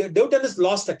dev 10 is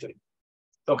lost actually.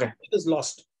 Okay. It is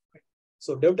lost.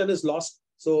 So dev 10 is lost.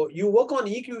 So you work on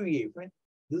EQVA. Right?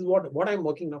 This is what I'm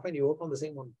working now. Fine. You work on the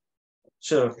same one.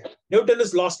 Sure. Okay. Dev 10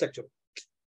 is lost actually.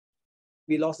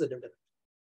 We lost the dev 10.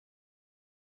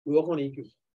 We work on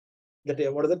EQ.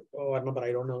 That what is it? Oh, number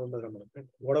I don't know the number.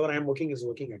 Whatever I am working is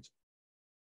working actually.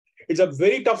 It's a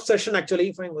very tough session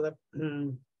actually. Fine with that.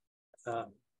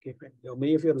 Okay, fine.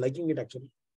 Many of you are liking it actually.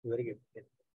 Very good. Yeah.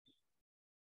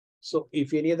 So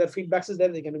if any other feedbacks is there,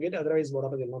 they can get. Otherwise,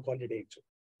 whatever they'll not call it actually.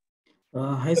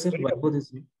 Hi sir, Vaibhav this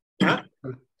side. Huh?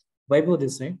 Vaibhav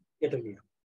this side. Get me.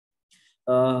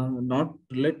 Not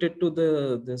related to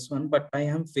this one, but I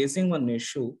am facing one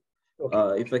issue.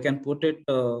 Okay. If I can put it,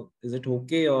 is it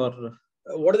okay or?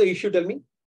 What is the issue? Tell me.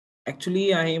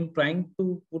 Actually, I am trying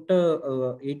to put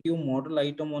a ATO model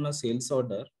item on a sales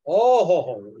order.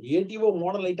 ATO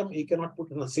model item you cannot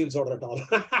put in a sales order at all.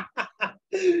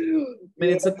 When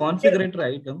it's a configurator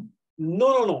item.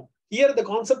 No. Here the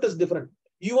concept is different.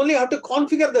 You only have to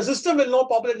configure, the system will not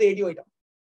populate the ATO item.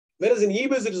 Whereas in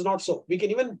eBiz, it is not so. We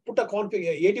can even put a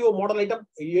ATO model item,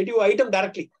 ATO item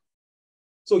directly.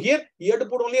 So here, you have to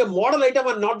put only a model item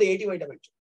and not the ATO item.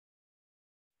 Actually.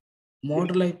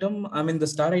 Model item, I mean the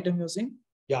star item you're saying?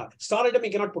 Yeah, star item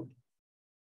you cannot put.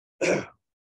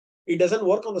 It doesn't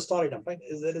work on the star item, right?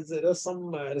 There are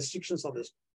some restrictions on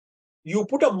this. You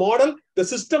put a model, the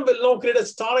system will now create a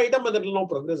star item and it will now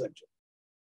progress actually.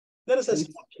 There is a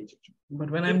small change. But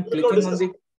when I'm clicking on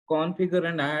the configure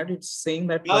and add, it's saying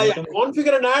that.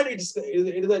 Configure and add,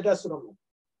 it has to come.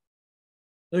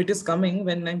 So it is coming.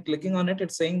 When I'm clicking on it,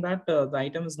 it's saying that the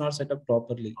item is not set up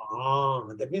properly.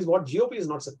 That means what GOP is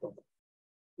not set properly.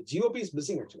 The GOP is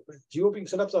missing actually. Right? GOP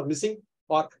setups are missing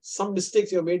or some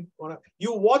mistakes you have made.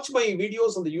 You watch my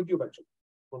videos on the YouTube actually.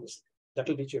 That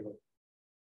will teach you.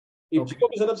 If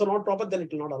GOP setups are not proper, then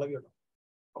it will not allow you.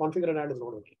 Configure and add is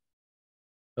not okay.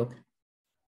 Okay.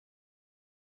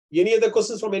 Any other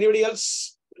questions from anybody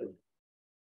else?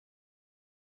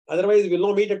 Otherwise, we'll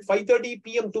now meet at 5:30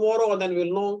 p.m. tomorrow, and then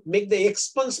we'll now make the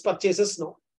expense purchases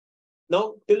now.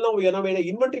 Now, till now, we are now made an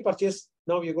inventory purchase.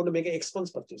 Now we are going to make an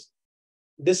expense purchase.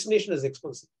 Destination is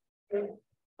expensive.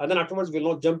 And then afterwards,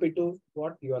 we'll now jump into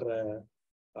what your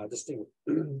this thing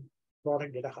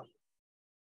product data hub.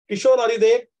 Kishore, are you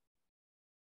there?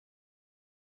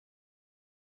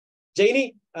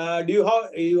 Jaini, do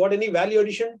you got any value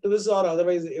addition to this, or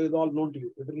otherwise it is all known to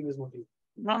you? Everything is known to you.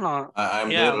 No. I'm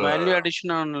there. There. Value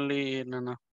addition only,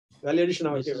 Nana. Value addition.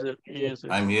 Okay. Yes.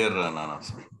 I'm here, Nana.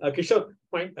 Kishore,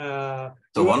 fine.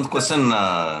 So one question: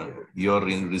 you're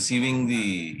receiving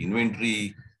the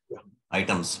inventory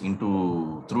items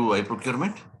through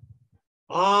iProcurement?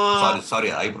 Sorry,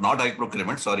 not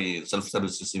iProcurement. Sorry,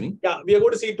 self-service receiving. Yeah, we are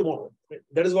going to see it tomorrow.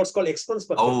 That is what's called expense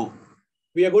purchase. Oh,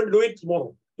 we are going to do it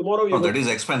tomorrow. That is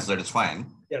expense. That is fine.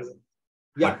 Yes.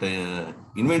 Yeah. But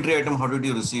inventory item, how did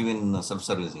you receive in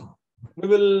self-servicing? We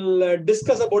will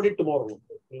discuss about it tomorrow.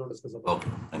 We'll not discuss about okay,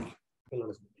 thank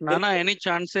you. Nana, any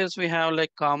chances we have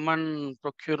like common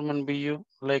procurement BU,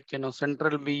 like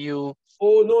central BU?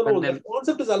 Oh no, the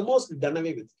concept is almost done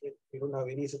away with. We don't have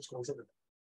any such concept.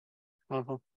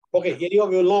 Okay, anyhow,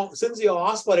 we will know. Since you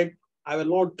asked for it, I will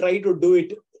not try to do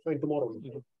it tomorrow.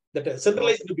 That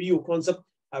centralized BU concept.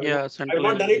 I will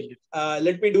not done it.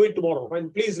 Let me do it tomorrow. Fine.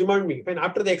 Please remind me. Fine.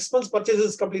 After the expense purchase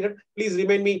is completed, please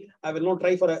remind me. I will not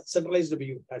try for a centralized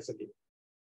BU. That's the thing.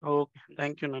 Okay.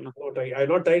 Thank you, Nana. I have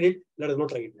not tried it. Let us not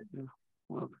try it. Yeah.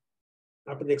 Okay.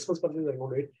 After the expense purchase, I will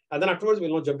not do it. And then afterwards, we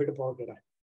will not jump into Power Data.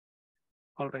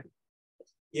 All right.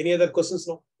 Any other questions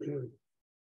now?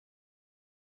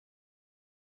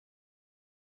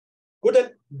 Good,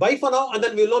 then bye for now, and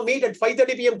then we will now meet at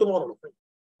 5:30 p.m. tomorrow.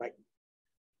 Bye.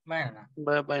 Bye,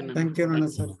 Nana. Bye, Nana. Thank you, Nana,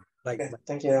 sir. Bye. Okay,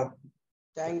 thank you.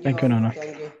 Thank you, Nana.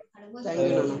 Thank you. Thank you,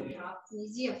 Nana.